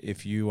agree.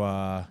 If you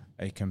are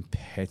a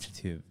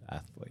competitive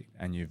athlete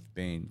and you've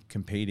been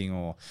competing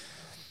or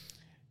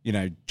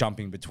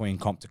jumping between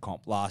comp to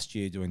comp last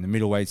year, doing the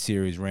middleweight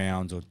series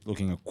rounds or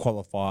looking at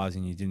qualifiers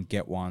and you didn't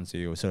get one, so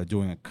you were sort of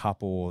doing a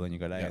couple, then you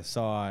got ASI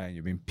and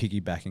you've been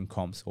piggybacking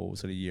comps all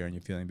sort of year and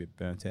you're feeling a bit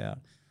burnt out.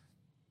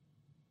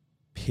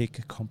 Pick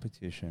a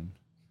competition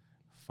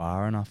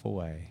far enough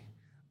away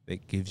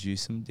that gives you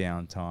some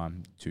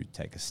downtime to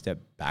take a step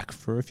back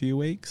for a few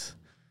weeks.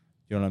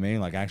 You know what I mean?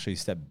 Like actually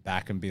step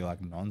back and be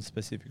like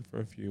non-specific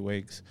for a few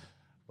weeks.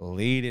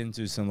 Lead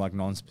into some like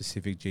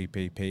non-specific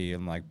GPP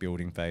and like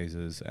building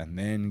phases and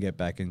then get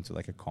back into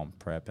like a comp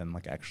prep and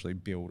like actually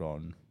build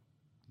on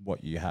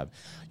what you have.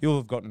 You'll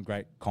have gotten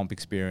great comp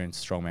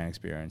experience, strongman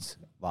experience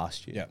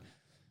last year. Yeah.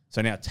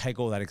 So now take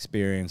all that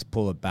experience,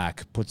 pull it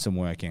back, put some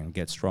work in,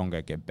 get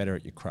stronger, get better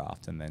at your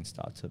craft and then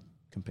start to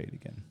compete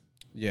again.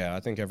 Yeah, I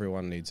think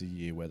everyone needs a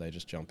year where they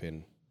just jump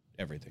in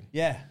everything.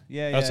 Yeah.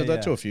 I said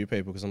that to a few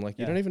people because I'm like,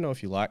 you don't even know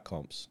if you like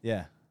comps.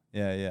 Yeah.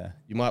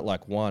 You might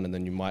like one and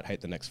then you might hate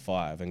the next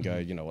 5 and go,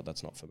 you know what,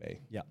 that's not for me.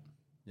 Yeah.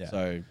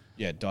 So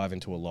dive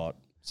into a lot,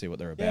 see what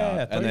they're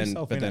about.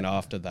 Then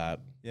after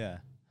that,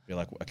 be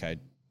like, okay,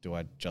 do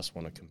I just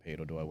want to compete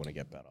or do I want to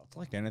get better? It's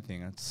like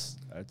anything. It's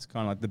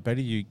kind of like the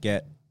better you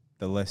get,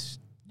 the less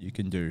you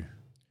can do,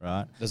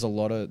 right? There's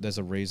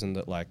a reason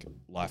that like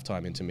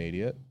lifetime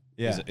intermediate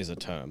is a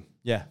term.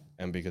 Yeah.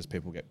 And because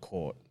people get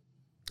caught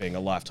being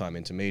a lifetime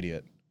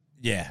intermediate.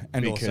 Yeah,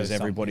 and because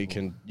everybody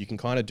you can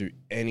kind of do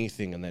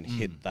anything and then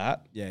hit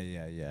that.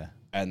 Yeah.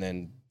 And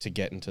then to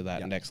get into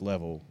that next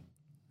level,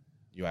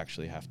 you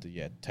actually have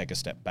to take a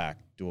step back,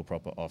 do a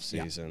proper off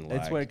season.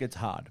 That's where it gets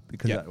hard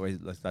because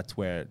that's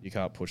where you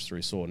can't push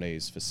through sore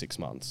knees for 6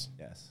 months.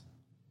 Yes,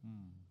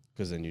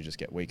 because then you just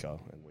get weaker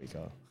and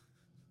weaker.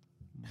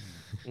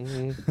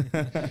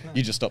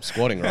 You just stop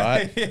squatting,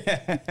 right?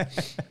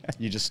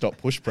 You just stop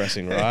push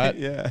pressing, right?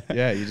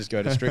 You just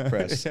go to strict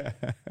press.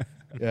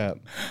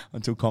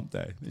 Until comp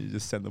day, you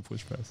just send the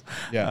push press.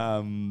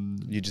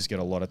 You just get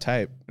a lot of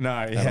tape. And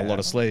a lot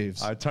of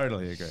sleeves. I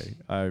totally agree.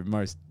 I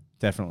most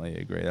definitely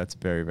agree. That's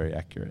very, very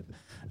accurate.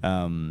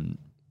 I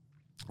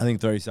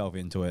think throw yourself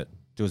into it.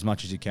 Do as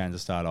much as you can to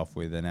start off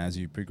with, and as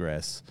you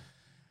progress,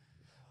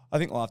 I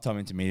think lifetime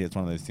intermediate is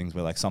one of those things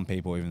where like some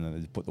people, even though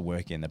they put the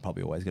work in, they're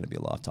probably always going to be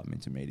a lifetime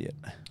intermediate.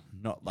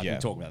 Not like we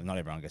talk about it, not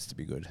everyone gets to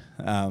be good.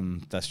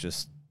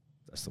 That's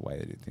the way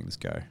that things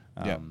go.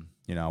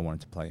 I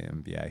wanted to play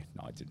NBA.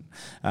 No, I didn't.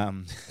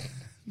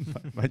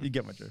 But you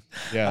get my drift.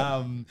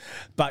 Yeah.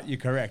 But you're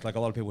correct. Like a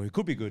lot of people who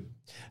could be good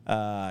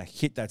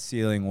hit that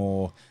ceiling,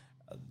 or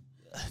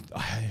I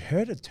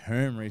heard a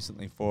term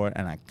recently for it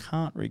and I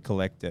can't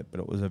recollect it, but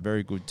it was a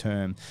very good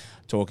term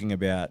talking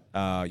about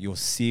your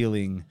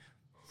ceiling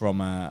from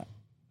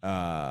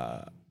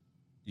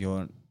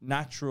your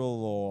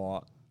natural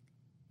or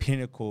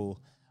pinnacle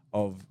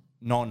of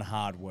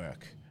non-hard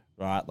work.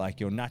 Right, like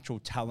your natural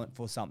talent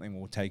for something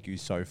will take you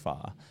so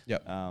far.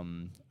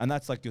 And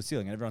that's like your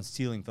ceiling. And everyone's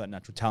ceiling for that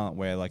natural talent,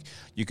 where like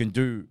you can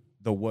do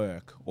the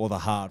work or the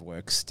hard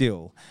work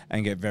still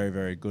and get very,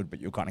 very good,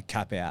 but you'll kind of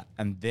cap out.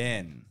 And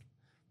then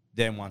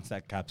once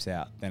that caps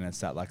out, then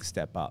it's that like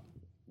step up.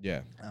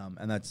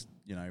 And that's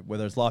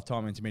whether it's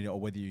lifetime intermediate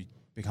or whether you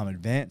become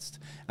advanced,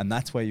 and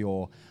that's where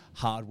your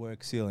hard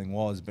work ceiling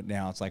was, but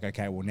now it's like,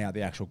 okay, well now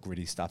the actual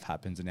gritty stuff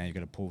happens and now you've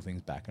got to pull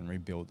things back and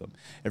rebuild them.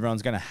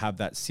 Everyone's going to have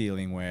that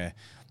ceiling where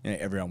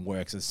everyone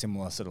works at a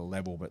similar sort of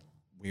level, but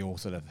we all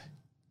sort of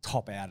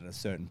top out at a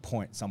certain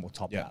point. Some will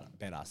top out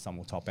better, some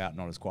will top out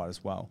not as quite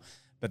as well.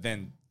 But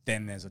then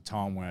there's a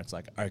time where it's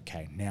like,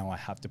 okay, now I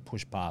have to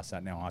push past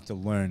that. Now I have to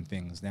learn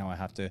things. Now I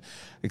have to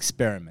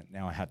experiment.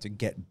 Now I have to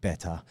get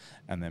better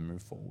and then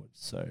move forward.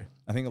 So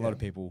I think a lot of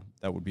people,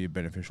 that would be a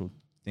beneficial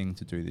thing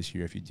to do this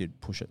year if you did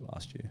push it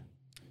last year.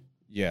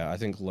 Yeah, I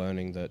think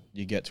learning that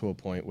you get to a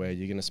point where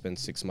you're going to spend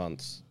 6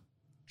 months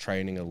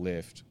training a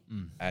lift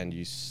and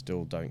you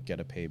still don't get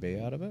a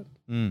PB out of it.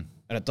 And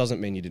it doesn't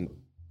mean you didn't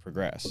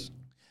progress.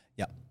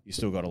 Yeah. You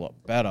still got a lot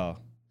better,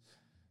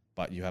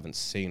 but you haven't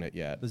seen it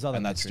yet. And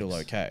metrics. That's still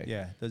okay.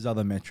 Yeah, there's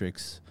other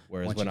metrics.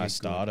 Whereas when I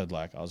started,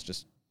 like I was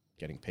just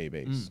getting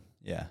PBs.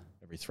 Yeah.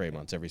 Every 3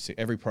 months,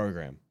 every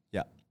program.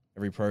 Yeah.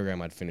 every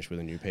program I'd finish with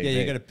a new PB. Yeah,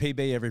 you got a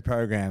PB every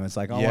program. It's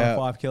like, I want a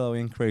 5 kilo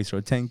increase or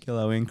a 10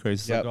 kilo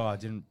increase. It's like, oh, I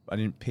didn't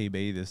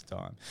PB this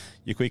time.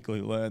 You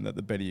quickly learn that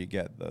the better you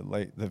get,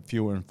 the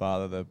fewer and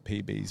farther the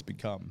PBs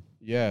become.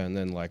 Yeah, and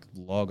then like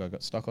log, I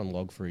got stuck on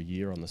log for a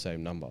year on the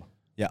same number.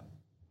 Yeah.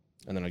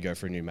 And then I go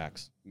for a new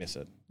max, miss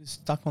it. You're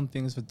stuck on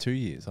things for 2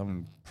 years. I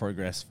haven't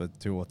progressed for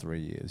 2 or 3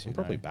 years. I'm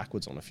probably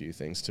backwards on a few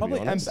things, to be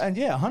honest. And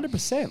yeah,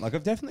 100%. Like,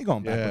 I've definitely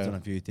gone backwards on a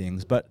few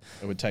things, but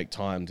it would take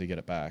time to get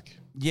it back.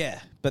 Yeah,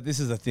 but this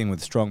is the thing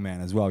with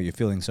Strongman as well. You're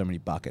filling so many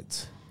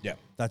buckets. Yeah.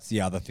 That's the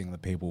other thing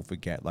that people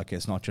forget. Like,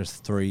 it's not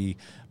just 3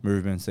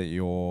 movements that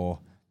you're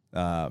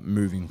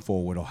moving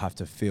forward or have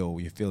to fill.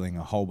 You're filling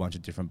a whole bunch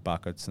of different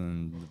buckets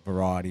and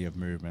variety of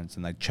movements,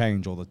 and they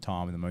change all the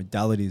time, and the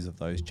modalities of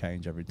those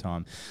change every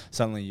time.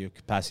 Suddenly your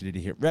capacity to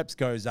hit reps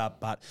goes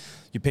up, but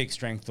your peak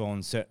strength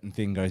on certain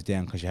thing goes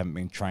down because you haven't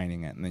been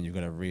training it, and then you've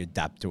got to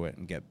readapt to it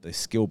and get the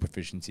skill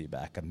proficiency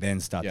back and then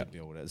start to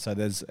build it. So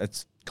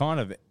it's kind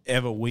of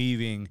ever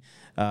weaving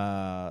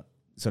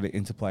sort of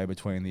interplay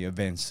between the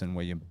events and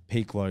where your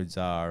peak loads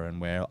are and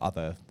where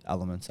other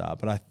elements are.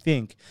 But I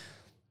think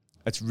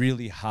it's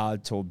really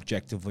hard to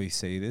objectively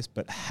see this,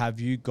 but have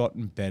you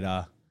gotten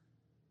better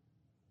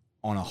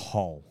on a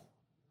whole?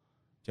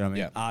 Do you know what I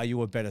mean? Yeah. Are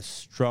you a better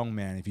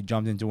strongman? If you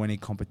jumped into any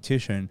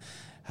competition,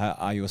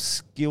 are your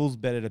skills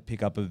better to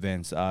pick up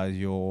events? Are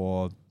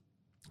your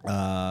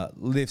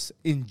lifts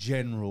in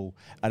general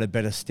at a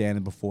better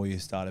standard before you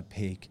start a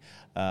peak?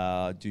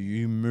 Do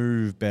you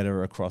move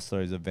better across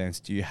those events?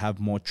 Do you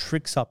have more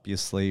tricks up your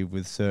sleeve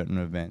with certain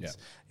events?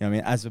 You know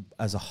what I mean?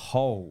 As a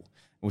whole,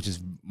 which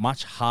is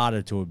much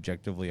harder to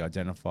objectively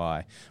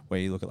identify, where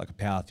you look at like a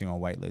powerlifting or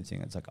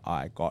weightlifting, it's like,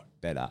 I got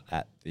better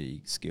at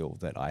the skill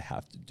that I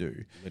have to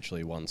do.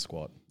 Literally one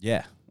squat.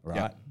 Yeah,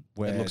 right.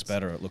 Yeah. It looks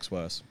better, it looks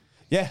worse.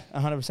 Yeah,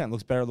 100%.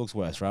 Looks better, it looks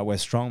worse, right? Where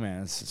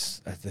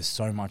Strongman, there's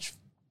so much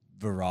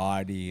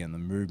variety and the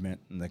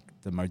movement and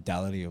the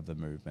modality of the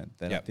movement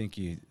that I think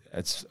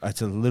it's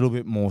a little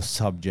bit more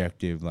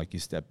subjective. Like, you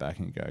step back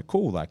and you go,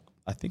 cool, like,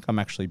 I think I'm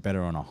actually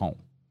better on a whole.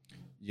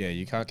 Yeah,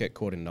 you can't get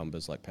caught in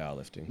numbers like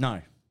powerlifting.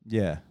 No.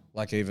 Yeah.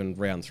 Like even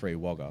round 3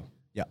 Wagga.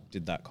 Yeah.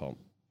 Did that comp.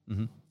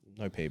 Mm-hmm.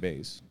 No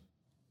PBs.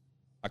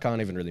 I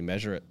can't even really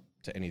measure it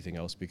to anything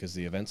else because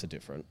the events are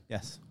different.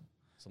 Yes.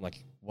 So I'm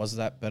like, was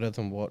that better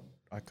than what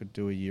I could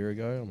do a year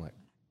ago? I'm like,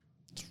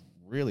 it's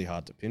really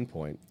hard to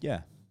pinpoint.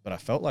 Yeah. But I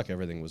felt like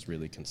everything was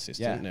really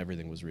consistent and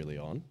everything was really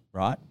on.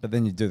 Right. But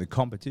then you do the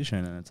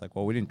competition and it's like,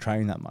 well, we didn't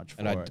train that much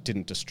for it. And I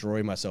didn't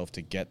destroy myself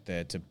to get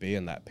there to be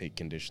in that peak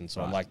condition.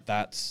 So I'm like,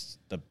 that's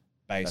the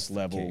base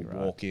level, key, right?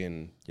 walk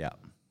in. Yeah.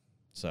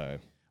 So,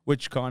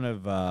 which kind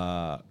of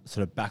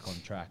sort of back on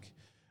track,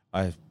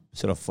 I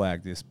sort of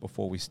flagged this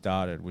before we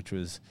started, which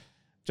was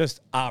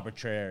just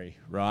arbitrary,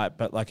 right?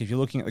 But like, if you're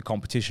looking at the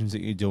competitions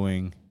that you're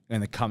doing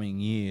in the coming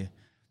year,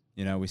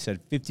 you know, we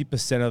said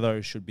 50% of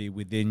those should be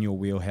within your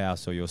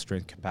wheelhouse or your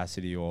strength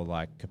capacity or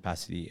like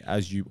capacity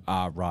as you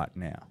are right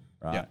now.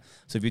 Right. Yeah.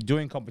 So if you're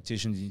doing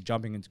competitions and you're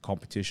jumping into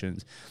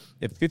competitions,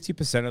 if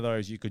 50% of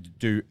those you could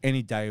do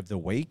any day of the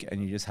week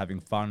and you're just having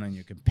fun and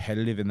you're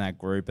competitive in that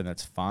group and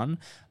that's fun,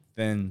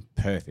 then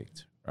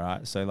perfect.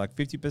 Right. So like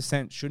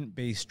 50% shouldn't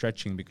be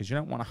stretching because you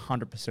don't want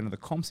 100% of the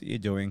comps that you're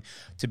doing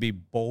to be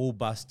ball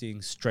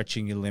busting,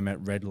 stretching your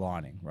limit,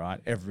 redlining,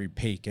 right? Every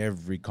peak,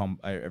 every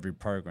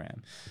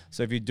program.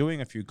 So if you're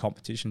doing a few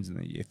competitions in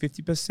the year,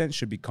 50%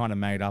 should be kind of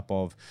made up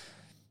of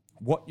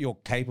what you're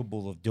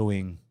capable of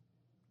doing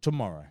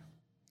tomorrow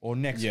or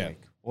next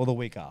week or the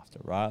week after,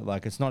 right?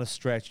 Like, it's not a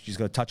stretch. You just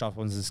got to touch up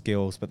on the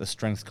skills, but the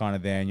strength's kind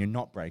of there and you're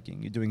not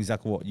breaking. You're doing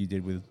exactly what you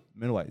did with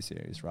middleweight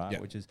series, right?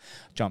 Which is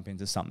jump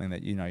into something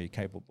that you know you're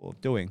capable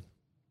of doing.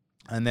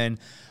 And then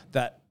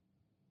that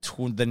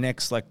the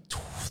next like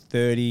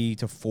 30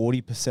 to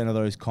 40% of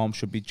those comps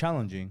should be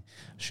challenging,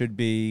 should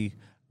be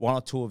 1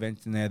 or 2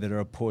 events in there that are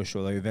a push,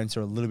 or the events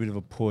are a little bit of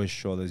a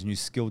push, or there's new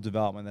skill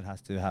development that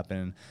has to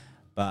happen.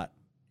 But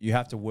you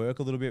have to work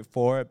a little bit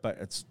for it,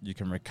 but you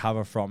can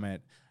recover from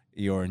it.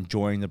 You're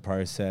enjoying the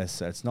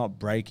process. It's not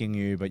breaking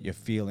you, but you're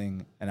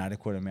feeling an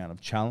adequate amount of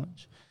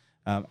challenge.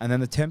 And then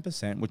the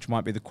 10%, which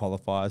might be the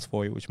qualifiers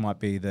for you, which might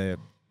be the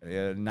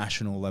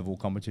national level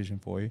competition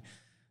for you.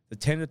 The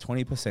 10 to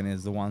 20%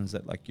 is the ones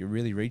that like you're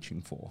really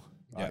reaching for.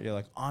 Right? Yeah. You're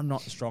like, I'm not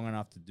strong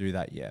enough to do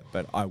that yet,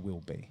 but I will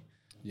be.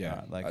 Yeah.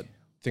 Right? Like, I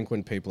think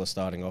when people are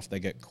starting off,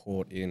 they get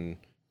caught in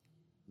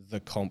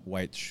the comp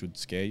weights should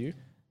scare you.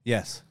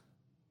 Yes.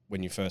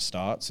 When you first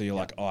start. So you're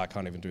like, oh, I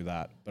can't even do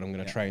that, but I'm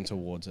going to train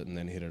towards it and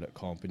then hit it at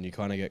comp. And you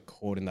kind of get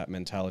caught in that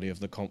mentality of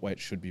the comp weight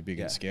should be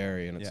big and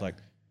scary. And it's like,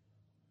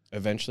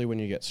 eventually when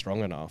you get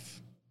strong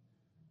enough,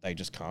 they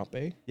just can't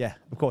be. Yeah,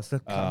 of course.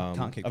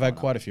 Can't keep I've had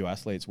quite a few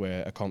athletes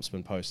where a comp's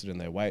been posted in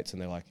their weights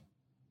and they're like,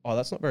 oh,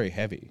 that's not very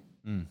heavy.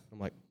 I'm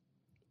like,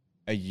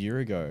 a year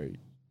ago,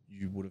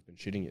 you would have been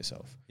shitting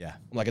yourself. Yeah.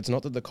 I'm like, it's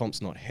not that the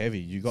comp's not heavy.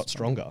 You got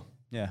stronger.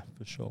 Yeah,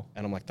 for sure.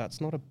 And I'm like, that's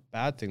not a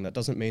bad thing. That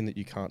doesn't mean that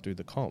you can't do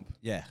the comp.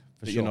 Yeah,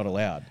 for sure. You're not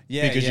allowed.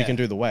 Yeah, because you can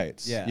do the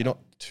weights. Yeah. You're not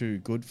too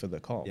good for the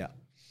comp. Yeah.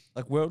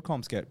 Like world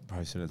comps get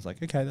posted. It's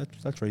like, okay,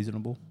 that's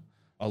reasonable.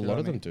 A lot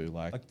of them do.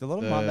 Like a lot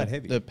of them aren't that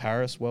heavy. The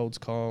Paris Worlds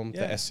comp,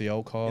 the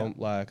SCL comp.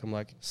 Like, I'm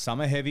like,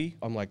 some are heavy.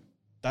 I'm like,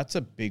 that's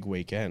a big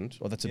weekend,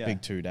 or that's a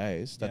big 2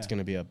 days. That's going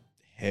to be a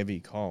heavy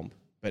comp.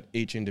 But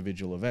each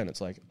individual event, it's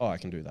like, oh, I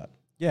can do that.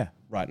 Yeah.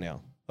 Right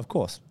now. Of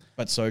course.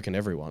 But so can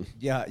everyone.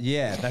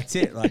 Yeah, that's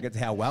it. Like, it's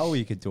how well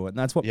you could do it. And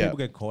that's what people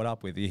get caught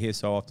up with. You hear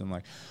so often,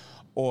 like,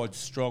 oh,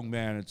 it's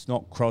strongman, it's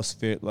not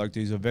CrossFit. Like,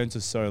 these events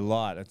are so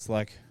light. It's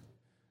like,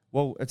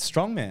 well, it's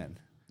strongman.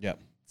 Yep.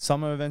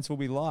 Some events will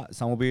be light.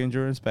 Some will be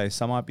endurance-based.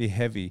 Some might be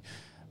heavy.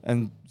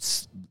 And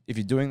if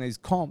you're doing these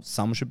comps,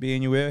 some should be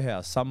in your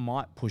warehouse. Some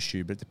might push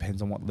you, but it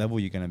depends on what level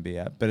you're going to be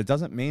at. But it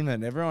doesn't mean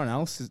that everyone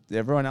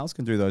else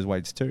can do those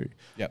weights too.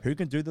 Yep. Who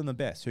can do them the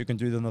best? Who can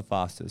do them the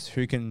fastest?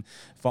 Who can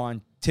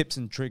find tips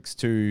and tricks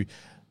to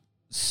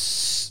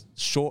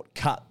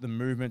shortcut the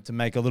movement to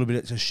make a little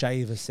bit, to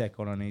shave a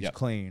second on each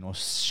clean, or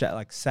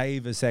like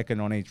save a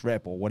second on each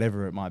rep, or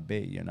whatever it might be,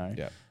 you know?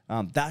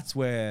 That's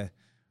where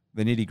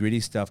the nitty gritty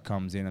stuff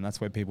comes in, and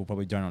that's where people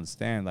probably don't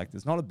understand. Like,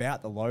 it's not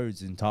about the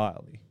loads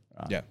entirely.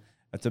 Right? Yeah.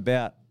 It's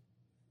about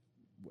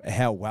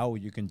how well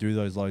you can do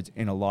those loads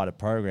in a lighter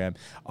program.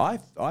 I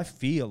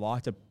fear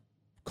lighter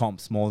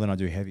comps more than I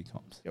do heavy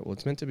comps. Yeah, well,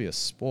 it's meant to be a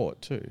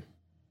sport too.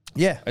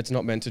 Yeah. It's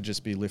not meant to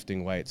just be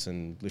lifting weights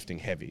and lifting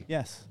heavy.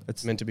 Yes.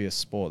 It's meant to be a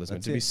sport. There's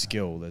meant to be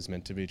skill. There's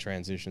meant to be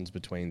transitions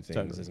between things.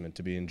 Totally. There's meant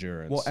to be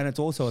endurance. Well, and it's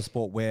also a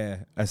sport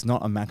where it's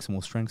not a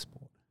maximal strength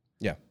sport.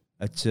 Yeah.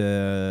 It's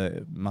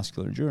a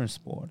muscular endurance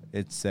sport.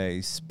 It's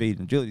a speed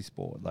and agility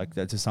sport, like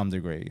that to some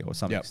degree or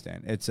some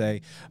extent. It's a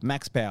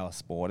max power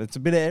sport. It's a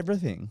bit of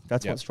everything.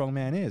 That's what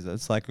strongman is.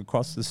 It's like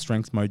across the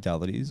strength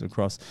modalities,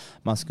 across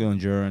muscular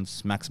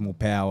endurance, maximal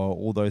power,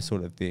 all those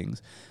sort of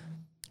things.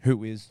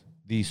 Who is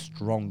the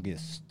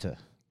strongest?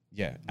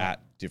 Yeah,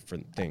 at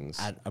different things.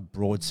 At a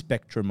broad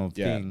spectrum of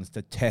things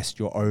to test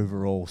your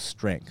overall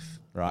strength,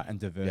 right, and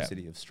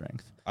diversity of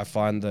strength. I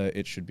find that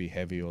it should be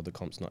heavy or the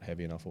comp's not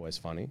heavy enough always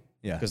funny.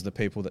 Yeah. Because the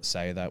people that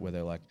say that, where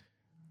they're like,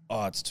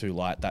 oh, it's too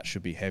light, that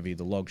should be heavy,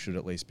 the log should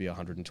at least be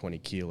 120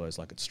 kilos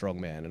like it's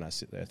strongman. And I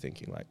sit there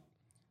thinking like,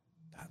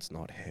 that's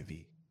not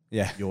heavy.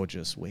 Yeah. You're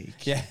just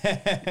weak. Yeah.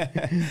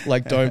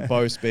 Like, don't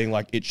boast being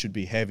like, it should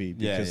be heavy,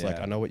 because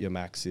like, I know what your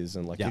max is,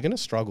 and like, you're going to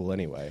struggle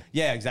anyway.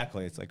 Yeah,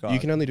 exactly. It's like, you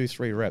can only do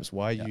 3 reps.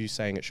 Why are you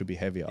saying it should be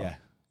heavier? Yeah.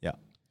 Yeah.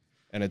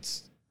 And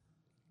it's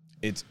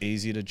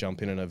easy to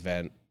jump in an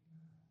event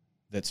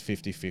that's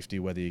 50-50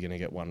 whether you're going to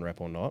get 1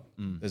 rep or not.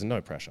 There's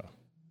no pressure.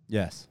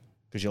 Yes.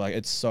 Because you're like,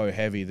 it's so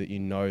heavy that you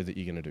know that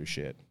you're going to do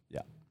shit.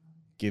 Yeah.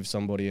 Give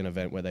somebody an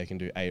event where they can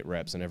do 8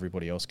 reps and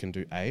everybody else can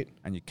do 8.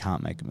 And you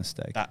can't make a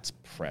mistake. That's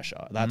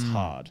pressure. That's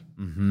hard.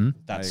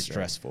 That's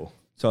stressful.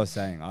 So I was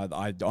saying,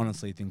 I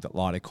honestly think that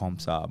lighter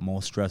comps are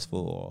more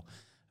stressful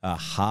or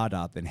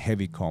harder than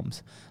heavy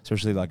comps,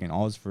 especially like in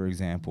Oz, for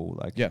example.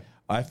 Like,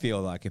 I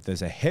feel like if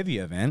there's a heavy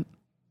event,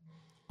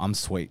 I'm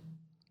sweet.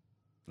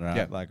 Right?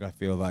 Yeah. Like, I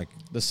feel like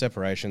the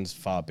separation's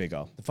far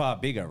bigger,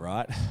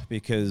 right?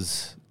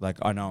 Because like,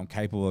 I know I'm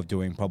capable of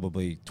doing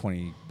probably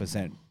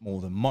 20% more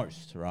than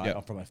most, right?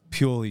 Yep. From a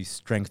purely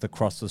strength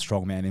across the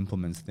strongman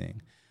implements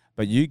thing.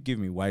 But you give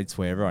me weights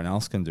where everyone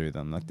else can do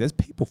them. Like, there's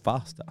people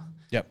faster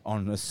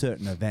on a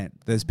certain event.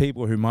 There's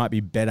people who might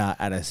be better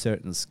at a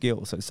certain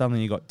skill. So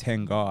suddenly you got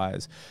 10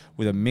 guys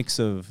with a mix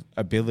of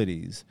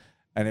abilities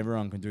and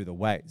everyone can do the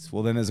weights.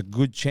 Well, then there's a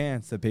good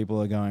chance that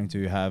people are going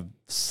to have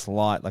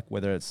slight, like,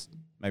 whether it's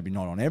maybe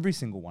not on every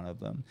single one of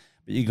them,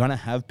 but you're going to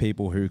have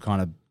people who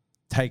kind of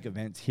take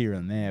events here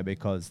and there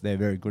because they're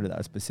very good at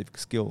that specific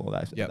skill or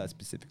that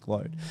specific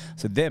load.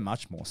 So they're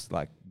much more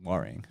like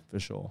worrying for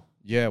sure.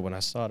 Yeah, when I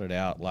started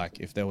out, like,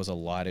 if there was a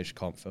lightish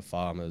comp for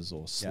farmers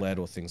or sled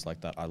or things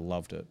like that, I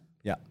loved it.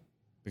 Yeah.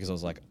 Because I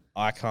was like,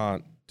 I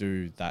can't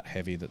do that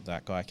heavy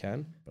that guy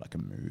can. But I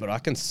can move. But I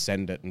can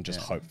send it and just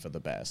hope for the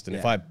best. And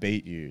if I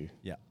beat you,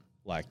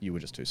 like, you were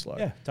just too slow.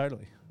 Yeah,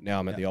 totally. Now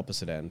I'm at the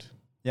opposite end.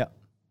 Yeah.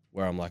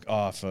 Where I'm like,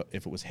 oh,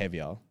 if it was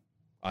heavier,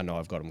 I know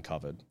I've got them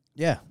covered.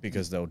 Yeah.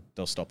 Because they'll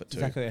stop it too.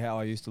 Exactly how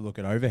I used to look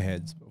at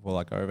overheads before,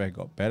 like, overhead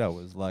got better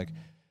was like,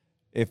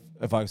 if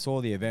I saw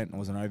the event and it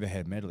was an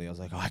overhead medley, I was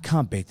like, oh, I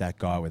can't beat that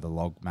guy with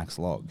a max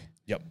log.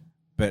 Yep.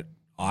 But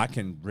I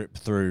can rip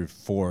through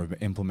 4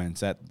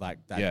 implements at like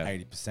that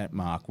 80%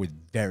 mark with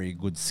very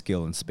good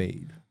skill and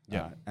speed.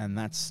 Yeah. And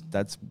that's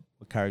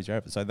what carries you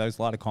over. So those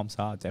lighter comps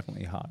are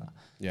definitely harder.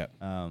 Yeah.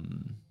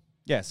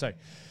 So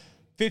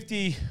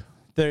 50,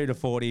 30 to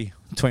 40,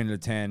 20 to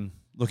 10,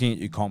 looking at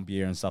your comp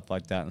year and stuff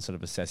like that and sort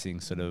of assessing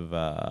sort of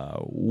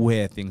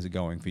where things are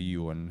going for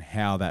you and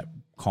how that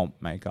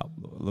comp makeup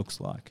looks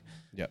like.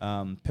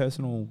 Yeah.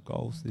 Personal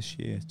goals this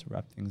year to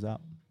wrap things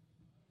up.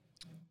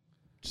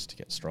 Just to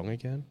get strong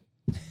again.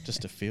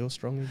 Just to feel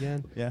strong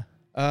again. Yeah.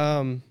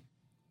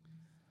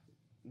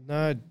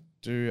 No,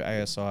 do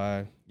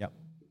ASI. Yep.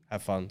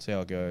 Have fun. See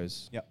how it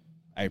goes. Yep.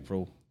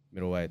 April,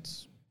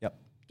 middleweights. Yep.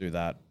 Do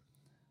that.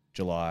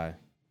 July,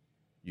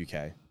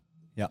 UK.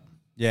 Yep.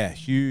 Yeah,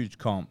 huge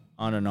comp.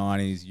 Under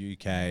 90s,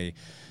 UK.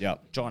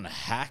 Yep. John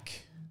Hack.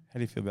 How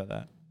do you feel about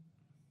that?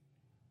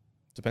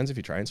 Depends if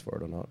he trains for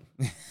it or not.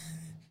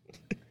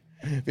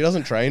 if he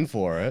doesn't train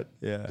for it,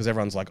 Yeah. because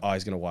everyone's like, oh,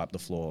 he's going to wipe the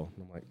floor.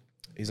 And I'm like,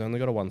 he's only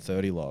got a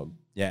 130 log.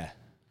 Yeah.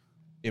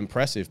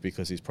 Impressive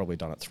because he's probably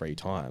done it 3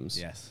 times.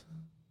 Yes.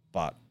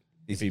 But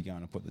Is he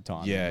going to put the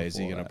time? yeah, in is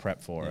he before going to that?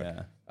 prep for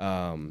Yeah.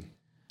 it?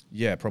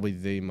 Yeah, probably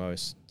the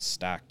most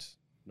stacked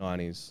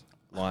 90s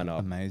lineup.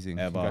 Amazing.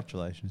 ever.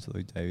 Congratulations to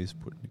Luke Davies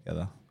putting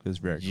together. It was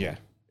very cool. Yeah,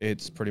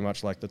 it's pretty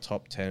much like the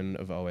top 10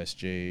 of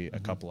OSG, a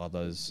couple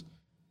others,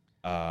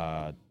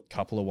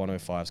 couple of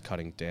 105s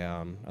cutting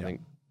down. I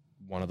think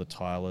one of the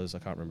Tylers, I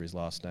can't remember his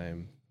last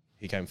name,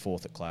 he came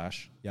 4th at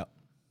Clash. Yep.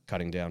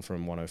 Cutting down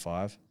from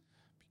 105.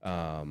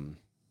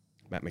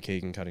 Matt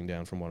McKeegan cutting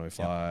down from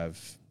 105.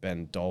 Yep.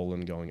 Ben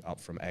Dolan going up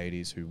from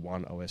 80s, who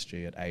won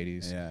OSG at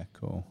 80s. Yeah,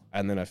 cool.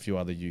 And then a few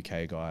other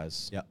UK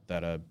guys Yep.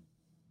 that are,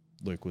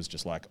 Luke was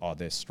just like, oh,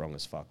 they're strong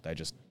as fuck. They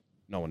just,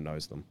 no one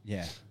knows them.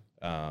 Yeah.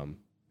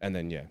 And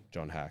then, yeah,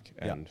 John Hack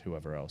and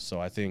whoever else.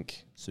 So I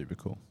think, Super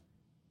cool.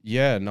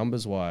 yeah,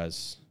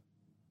 numbers-wise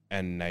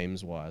and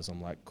names-wise,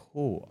 I'm like,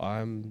 cool,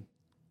 I'm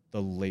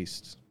the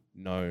least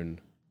known,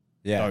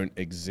 don't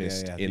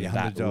exist in that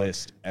underdog.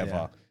 list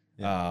ever.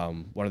 Yeah.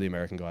 One of the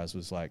American guys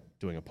was like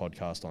doing a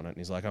podcast on it, and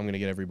he's like, I'm going to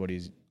get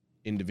everybody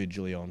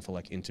individually on for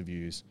like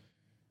interviews.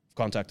 I've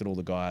contacted all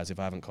the guys. If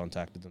I haven't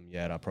contacted them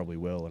yet, I probably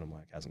will. And I'm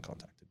like, hasn't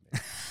contacted me.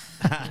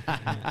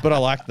 But I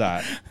like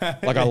that.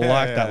 Like, I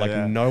like that.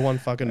 Like, no one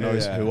fucking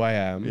knows who I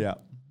am. Yeah.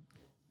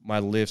 My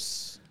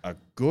lifts are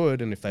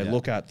good, and if they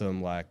look at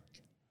them, like,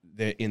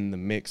 they're in the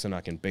mix, and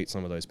I can beat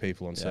some of those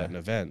people on certain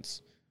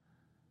events.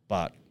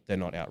 But they're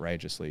not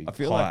outrageously I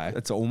feel high. like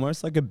it's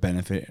almost like a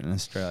benefit in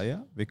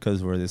Australia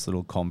because we're this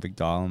little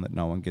convict island that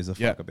no one gives a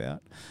fuck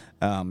about.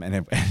 And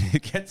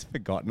it gets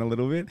forgotten a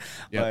little bit.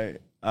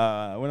 Like, when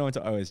I went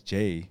to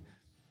OSG,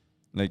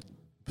 like,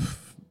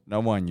 no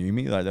one knew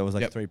me. Like, there was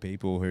like 3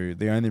 people who,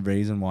 the only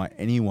reason why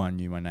anyone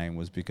knew my name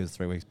was because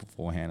 3 weeks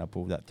beforehand I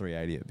pulled that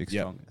 380 at Big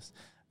Strongest.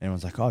 And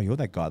everyone's like, oh, you're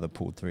that guy that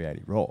pulled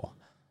 380 raw.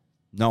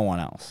 No one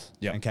else.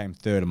 And came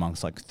 3rd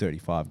amongst like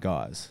 35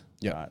 guys.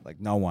 Yeah, right? Like,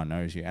 no one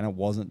knows you. And it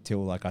wasn't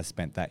till like I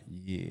spent that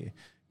year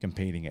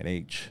competing at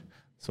each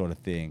sort of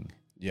thing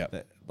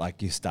that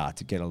like you start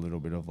to get a little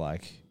bit of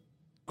like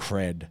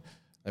cred.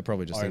 They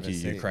probably just think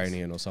you're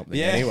Ukrainian or something.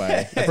 Yeah.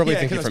 Anyway, they probably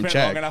think you're from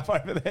Czech. Long enough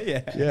over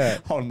there,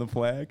 holding the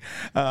flag.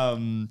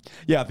 I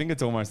think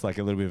it's almost like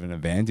a little bit of an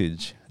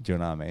advantage. Do you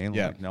know what I mean?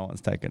 Like, no one's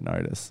taking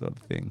notice sort of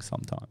thing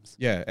sometimes.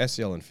 Yeah,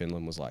 SEL in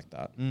Finland was like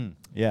that.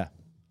 Yeah.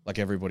 Like,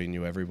 everybody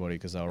knew everybody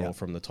because they were all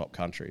from the top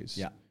countries.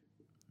 Yeah.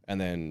 And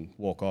then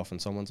walk off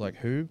and someone's like,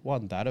 who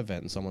won that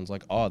event? And someone's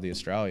like, oh, the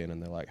Australian.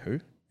 And they're like, who?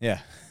 Yeah.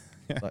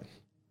 Like,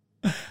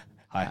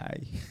 hi.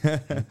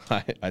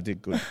 I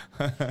did good.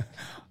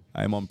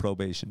 I'm on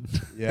probation.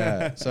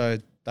 Yeah. So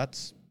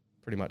that's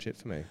pretty much it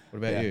for me. What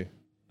about you?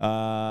 What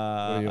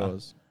are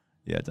yours?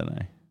 Yeah, I don't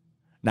know.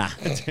 Nah,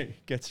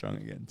 get strong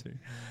again too.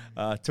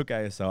 Took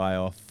ASI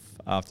off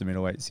after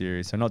middleweight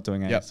series, so not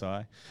doing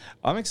ASI.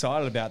 I'm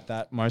excited about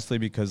that mostly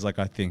because like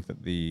I think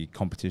that the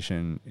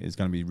competition is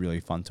going to be really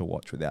fun to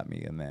watch without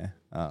me in there.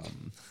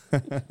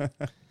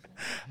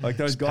 Like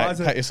those guys,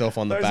 pat yourself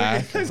on the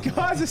back. Those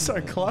guys are so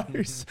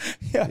close.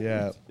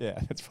 Yeah, yeah.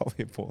 That's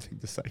probably a poor thing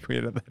to say. We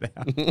edit that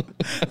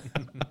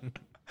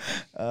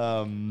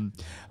out.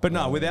 But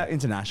no, without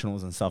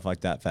internationals and stuff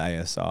like that for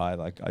ASI,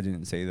 like I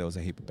didn't see there was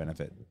a heap of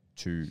benefit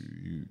to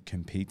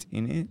compete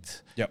in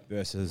it.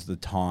 Versus the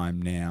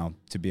time now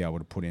to be able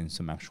to put in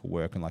some actual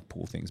work and like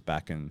pull things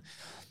back and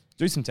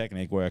do some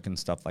technique work and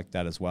stuff like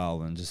that as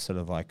well, and just sort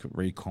of like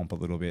recomp a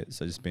little bit.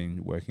 So just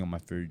been working on my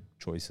food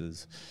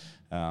choices.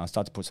 I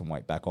start to put some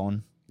weight back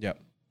on.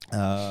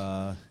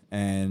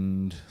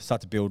 And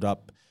start to build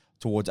up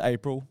towards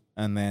April,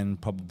 and then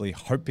probably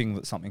hoping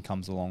that something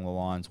comes along the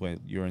lines where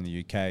you're in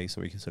the UK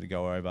so we can sort of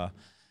go over.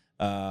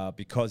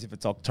 Because if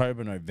it's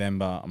October,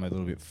 November, I'm a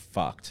little bit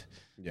fucked.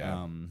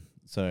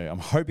 So I'm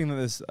hoping that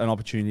there's an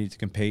opportunity to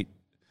compete.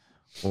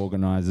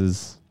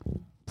 Organisers,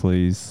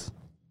 please.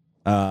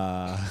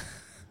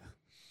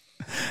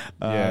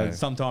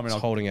 Sometime in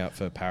holding out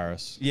for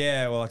Paris.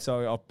 Yeah, well, like,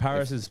 so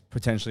Paris is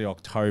potentially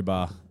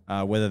October.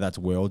 Whether that's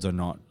Worlds or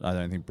not, I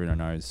don't think Bruno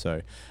knows.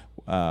 So,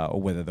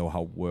 or whether they'll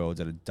hold Worlds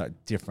at a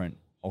different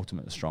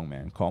Ultimate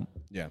Strongman comp.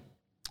 Yeah,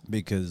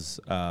 because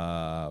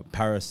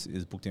Paris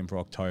is booked in for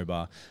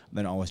October,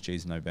 then OSG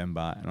is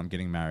November, and I'm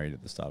getting married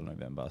at the start of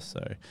November.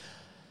 So,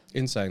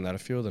 in saying that, a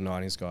few of the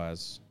 90s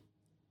guys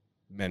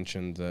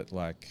mentioned that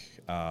like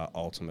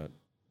Ultimate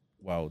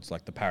Worlds,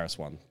 like the Paris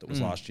one that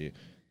was last year,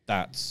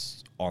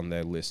 that's on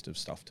their list of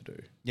stuff to do.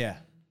 Yeah.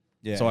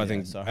 So I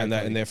think, and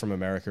they're from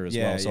America as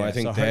well. So I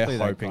think they're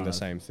hoping the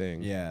same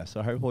thing. Yeah.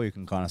 So hopefully you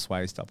can kind of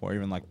sway stuff, or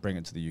even like bring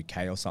it to the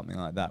UK or something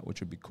like that,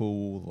 which would be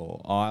cool, or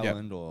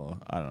Ireland, or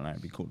I don't know,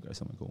 it'd be cool to go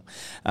somewhere cool.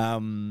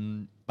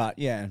 But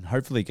yeah, and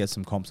hopefully get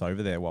some comps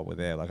over there while we're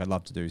there. Like I'd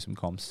love to do some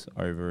comps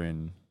over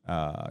in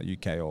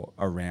UK or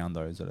around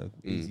those that are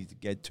easy to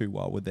get to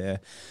while we're there,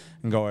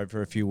 and go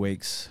over a few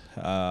weeks.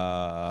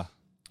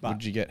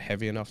 Would you get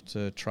heavy enough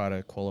to try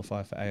to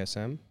qualify for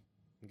ASM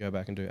and go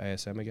back and do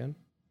ASM again?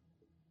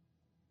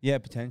 Yeah,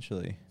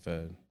 potentially.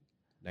 For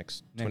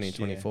next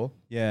 2024.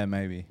 Yeah,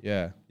 maybe.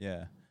 Yeah.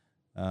 Yeah.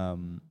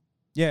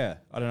 Yeah,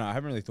 I don't know. I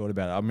haven't really thought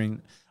about it. I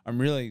mean,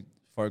 I'm really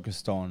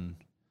focused on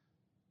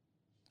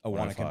I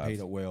want to compete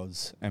at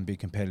Worlds and be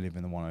competitive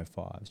in the 105s. Do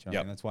you know what I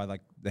mean? That's why like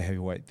the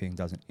heavyweight thing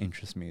doesn't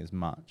interest me as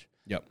much.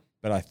 Yep.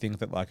 But I think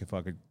that like if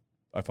I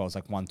was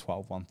like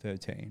 112,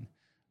 113,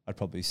 I'd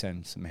probably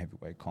send some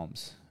heavyweight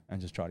comps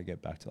and just try to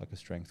get back to like a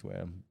strength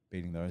where I'm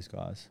beating those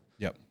guys.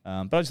 Yep.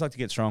 But I just like to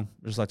get strong.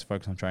 I just like to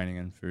focus on training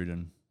and food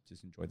and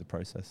just enjoy the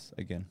process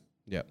again.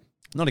 Yep.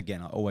 Not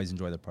again. I always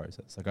enjoy the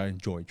process. Like I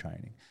enjoy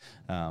training,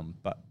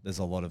 but there's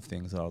a lot of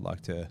things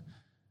that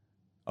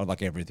I'd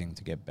like everything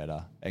to get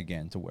better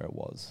again to where it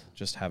was.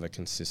 Just have a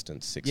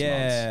consistent 6 months.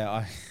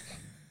 Yeah,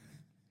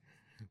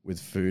 with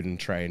food and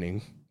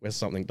training where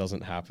something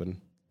doesn't happen.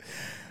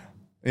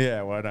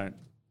 Yeah, well, I don't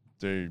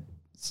do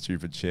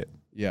stupid shit.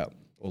 Yeah,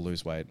 or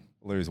lose weight.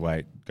 Lose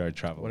weight, go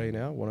travel. What are you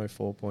now?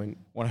 104.3.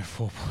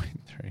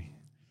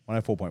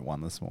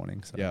 104.1 this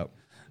morning. So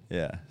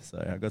yeah.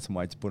 So I got some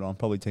weight to put on,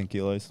 probably 10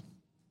 kilos.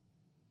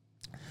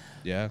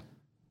 Yeah,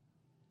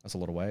 that's a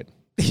lot of weight.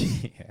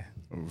 Yeah,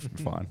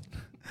 fine.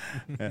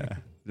 Yeah,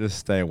 just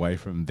stay away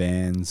from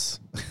vans,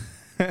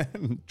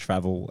 and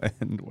travel,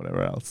 and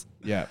whatever else.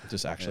 Yeah,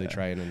 just actually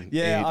train and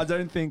eat. I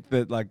don't think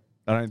that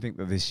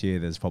this year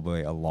there's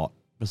probably a lot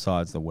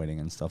besides the wedding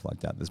and stuff like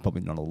that. There's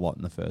probably not a lot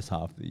in the first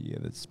half of the year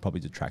that's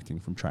probably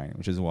detracting from training,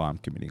 which is why I'm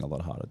committing a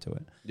lot harder to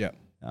it. Yeah,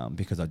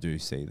 because I do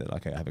see that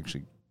I have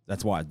actually.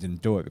 That's why I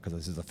didn't do it, because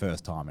this is the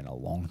first time in a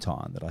long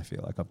time that I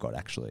feel like I've got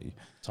actually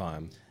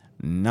time.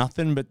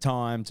 Nothing but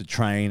time to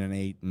train and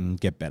eat and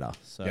get better.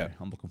 So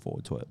I'm looking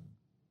forward to it.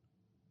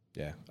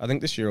 Yeah. I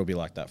think this year will be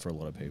like that for a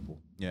lot of people.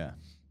 Yeah.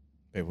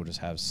 People just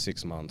have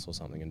 6 months or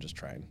something and just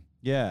train.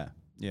 Yeah.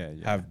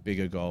 Have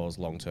bigger goals,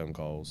 long-term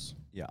goals.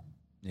 Yeah.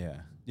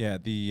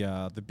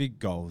 The big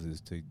goals is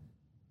to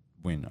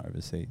win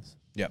overseas.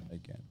 Yep.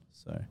 Again.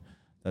 So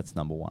that's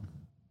number one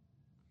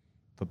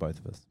for both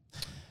of us.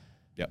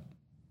 Yep.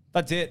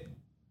 That's it.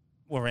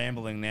 We're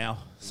rambling now.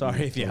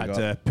 Sorry if you had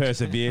to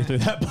persevere through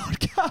that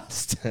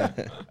podcast.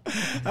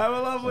 Have a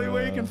lovely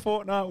week and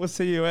fortnight. We'll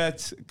see you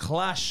at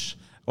Clash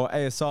or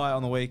ASI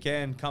on the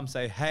weekend. Come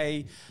say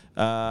hey.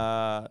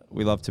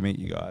 We love to meet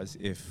you guys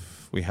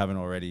if we haven't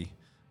already.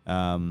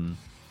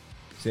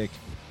 Sick.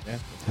 Yeah.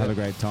 Have a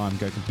great time.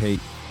 Go compete.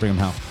 Bring them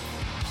health.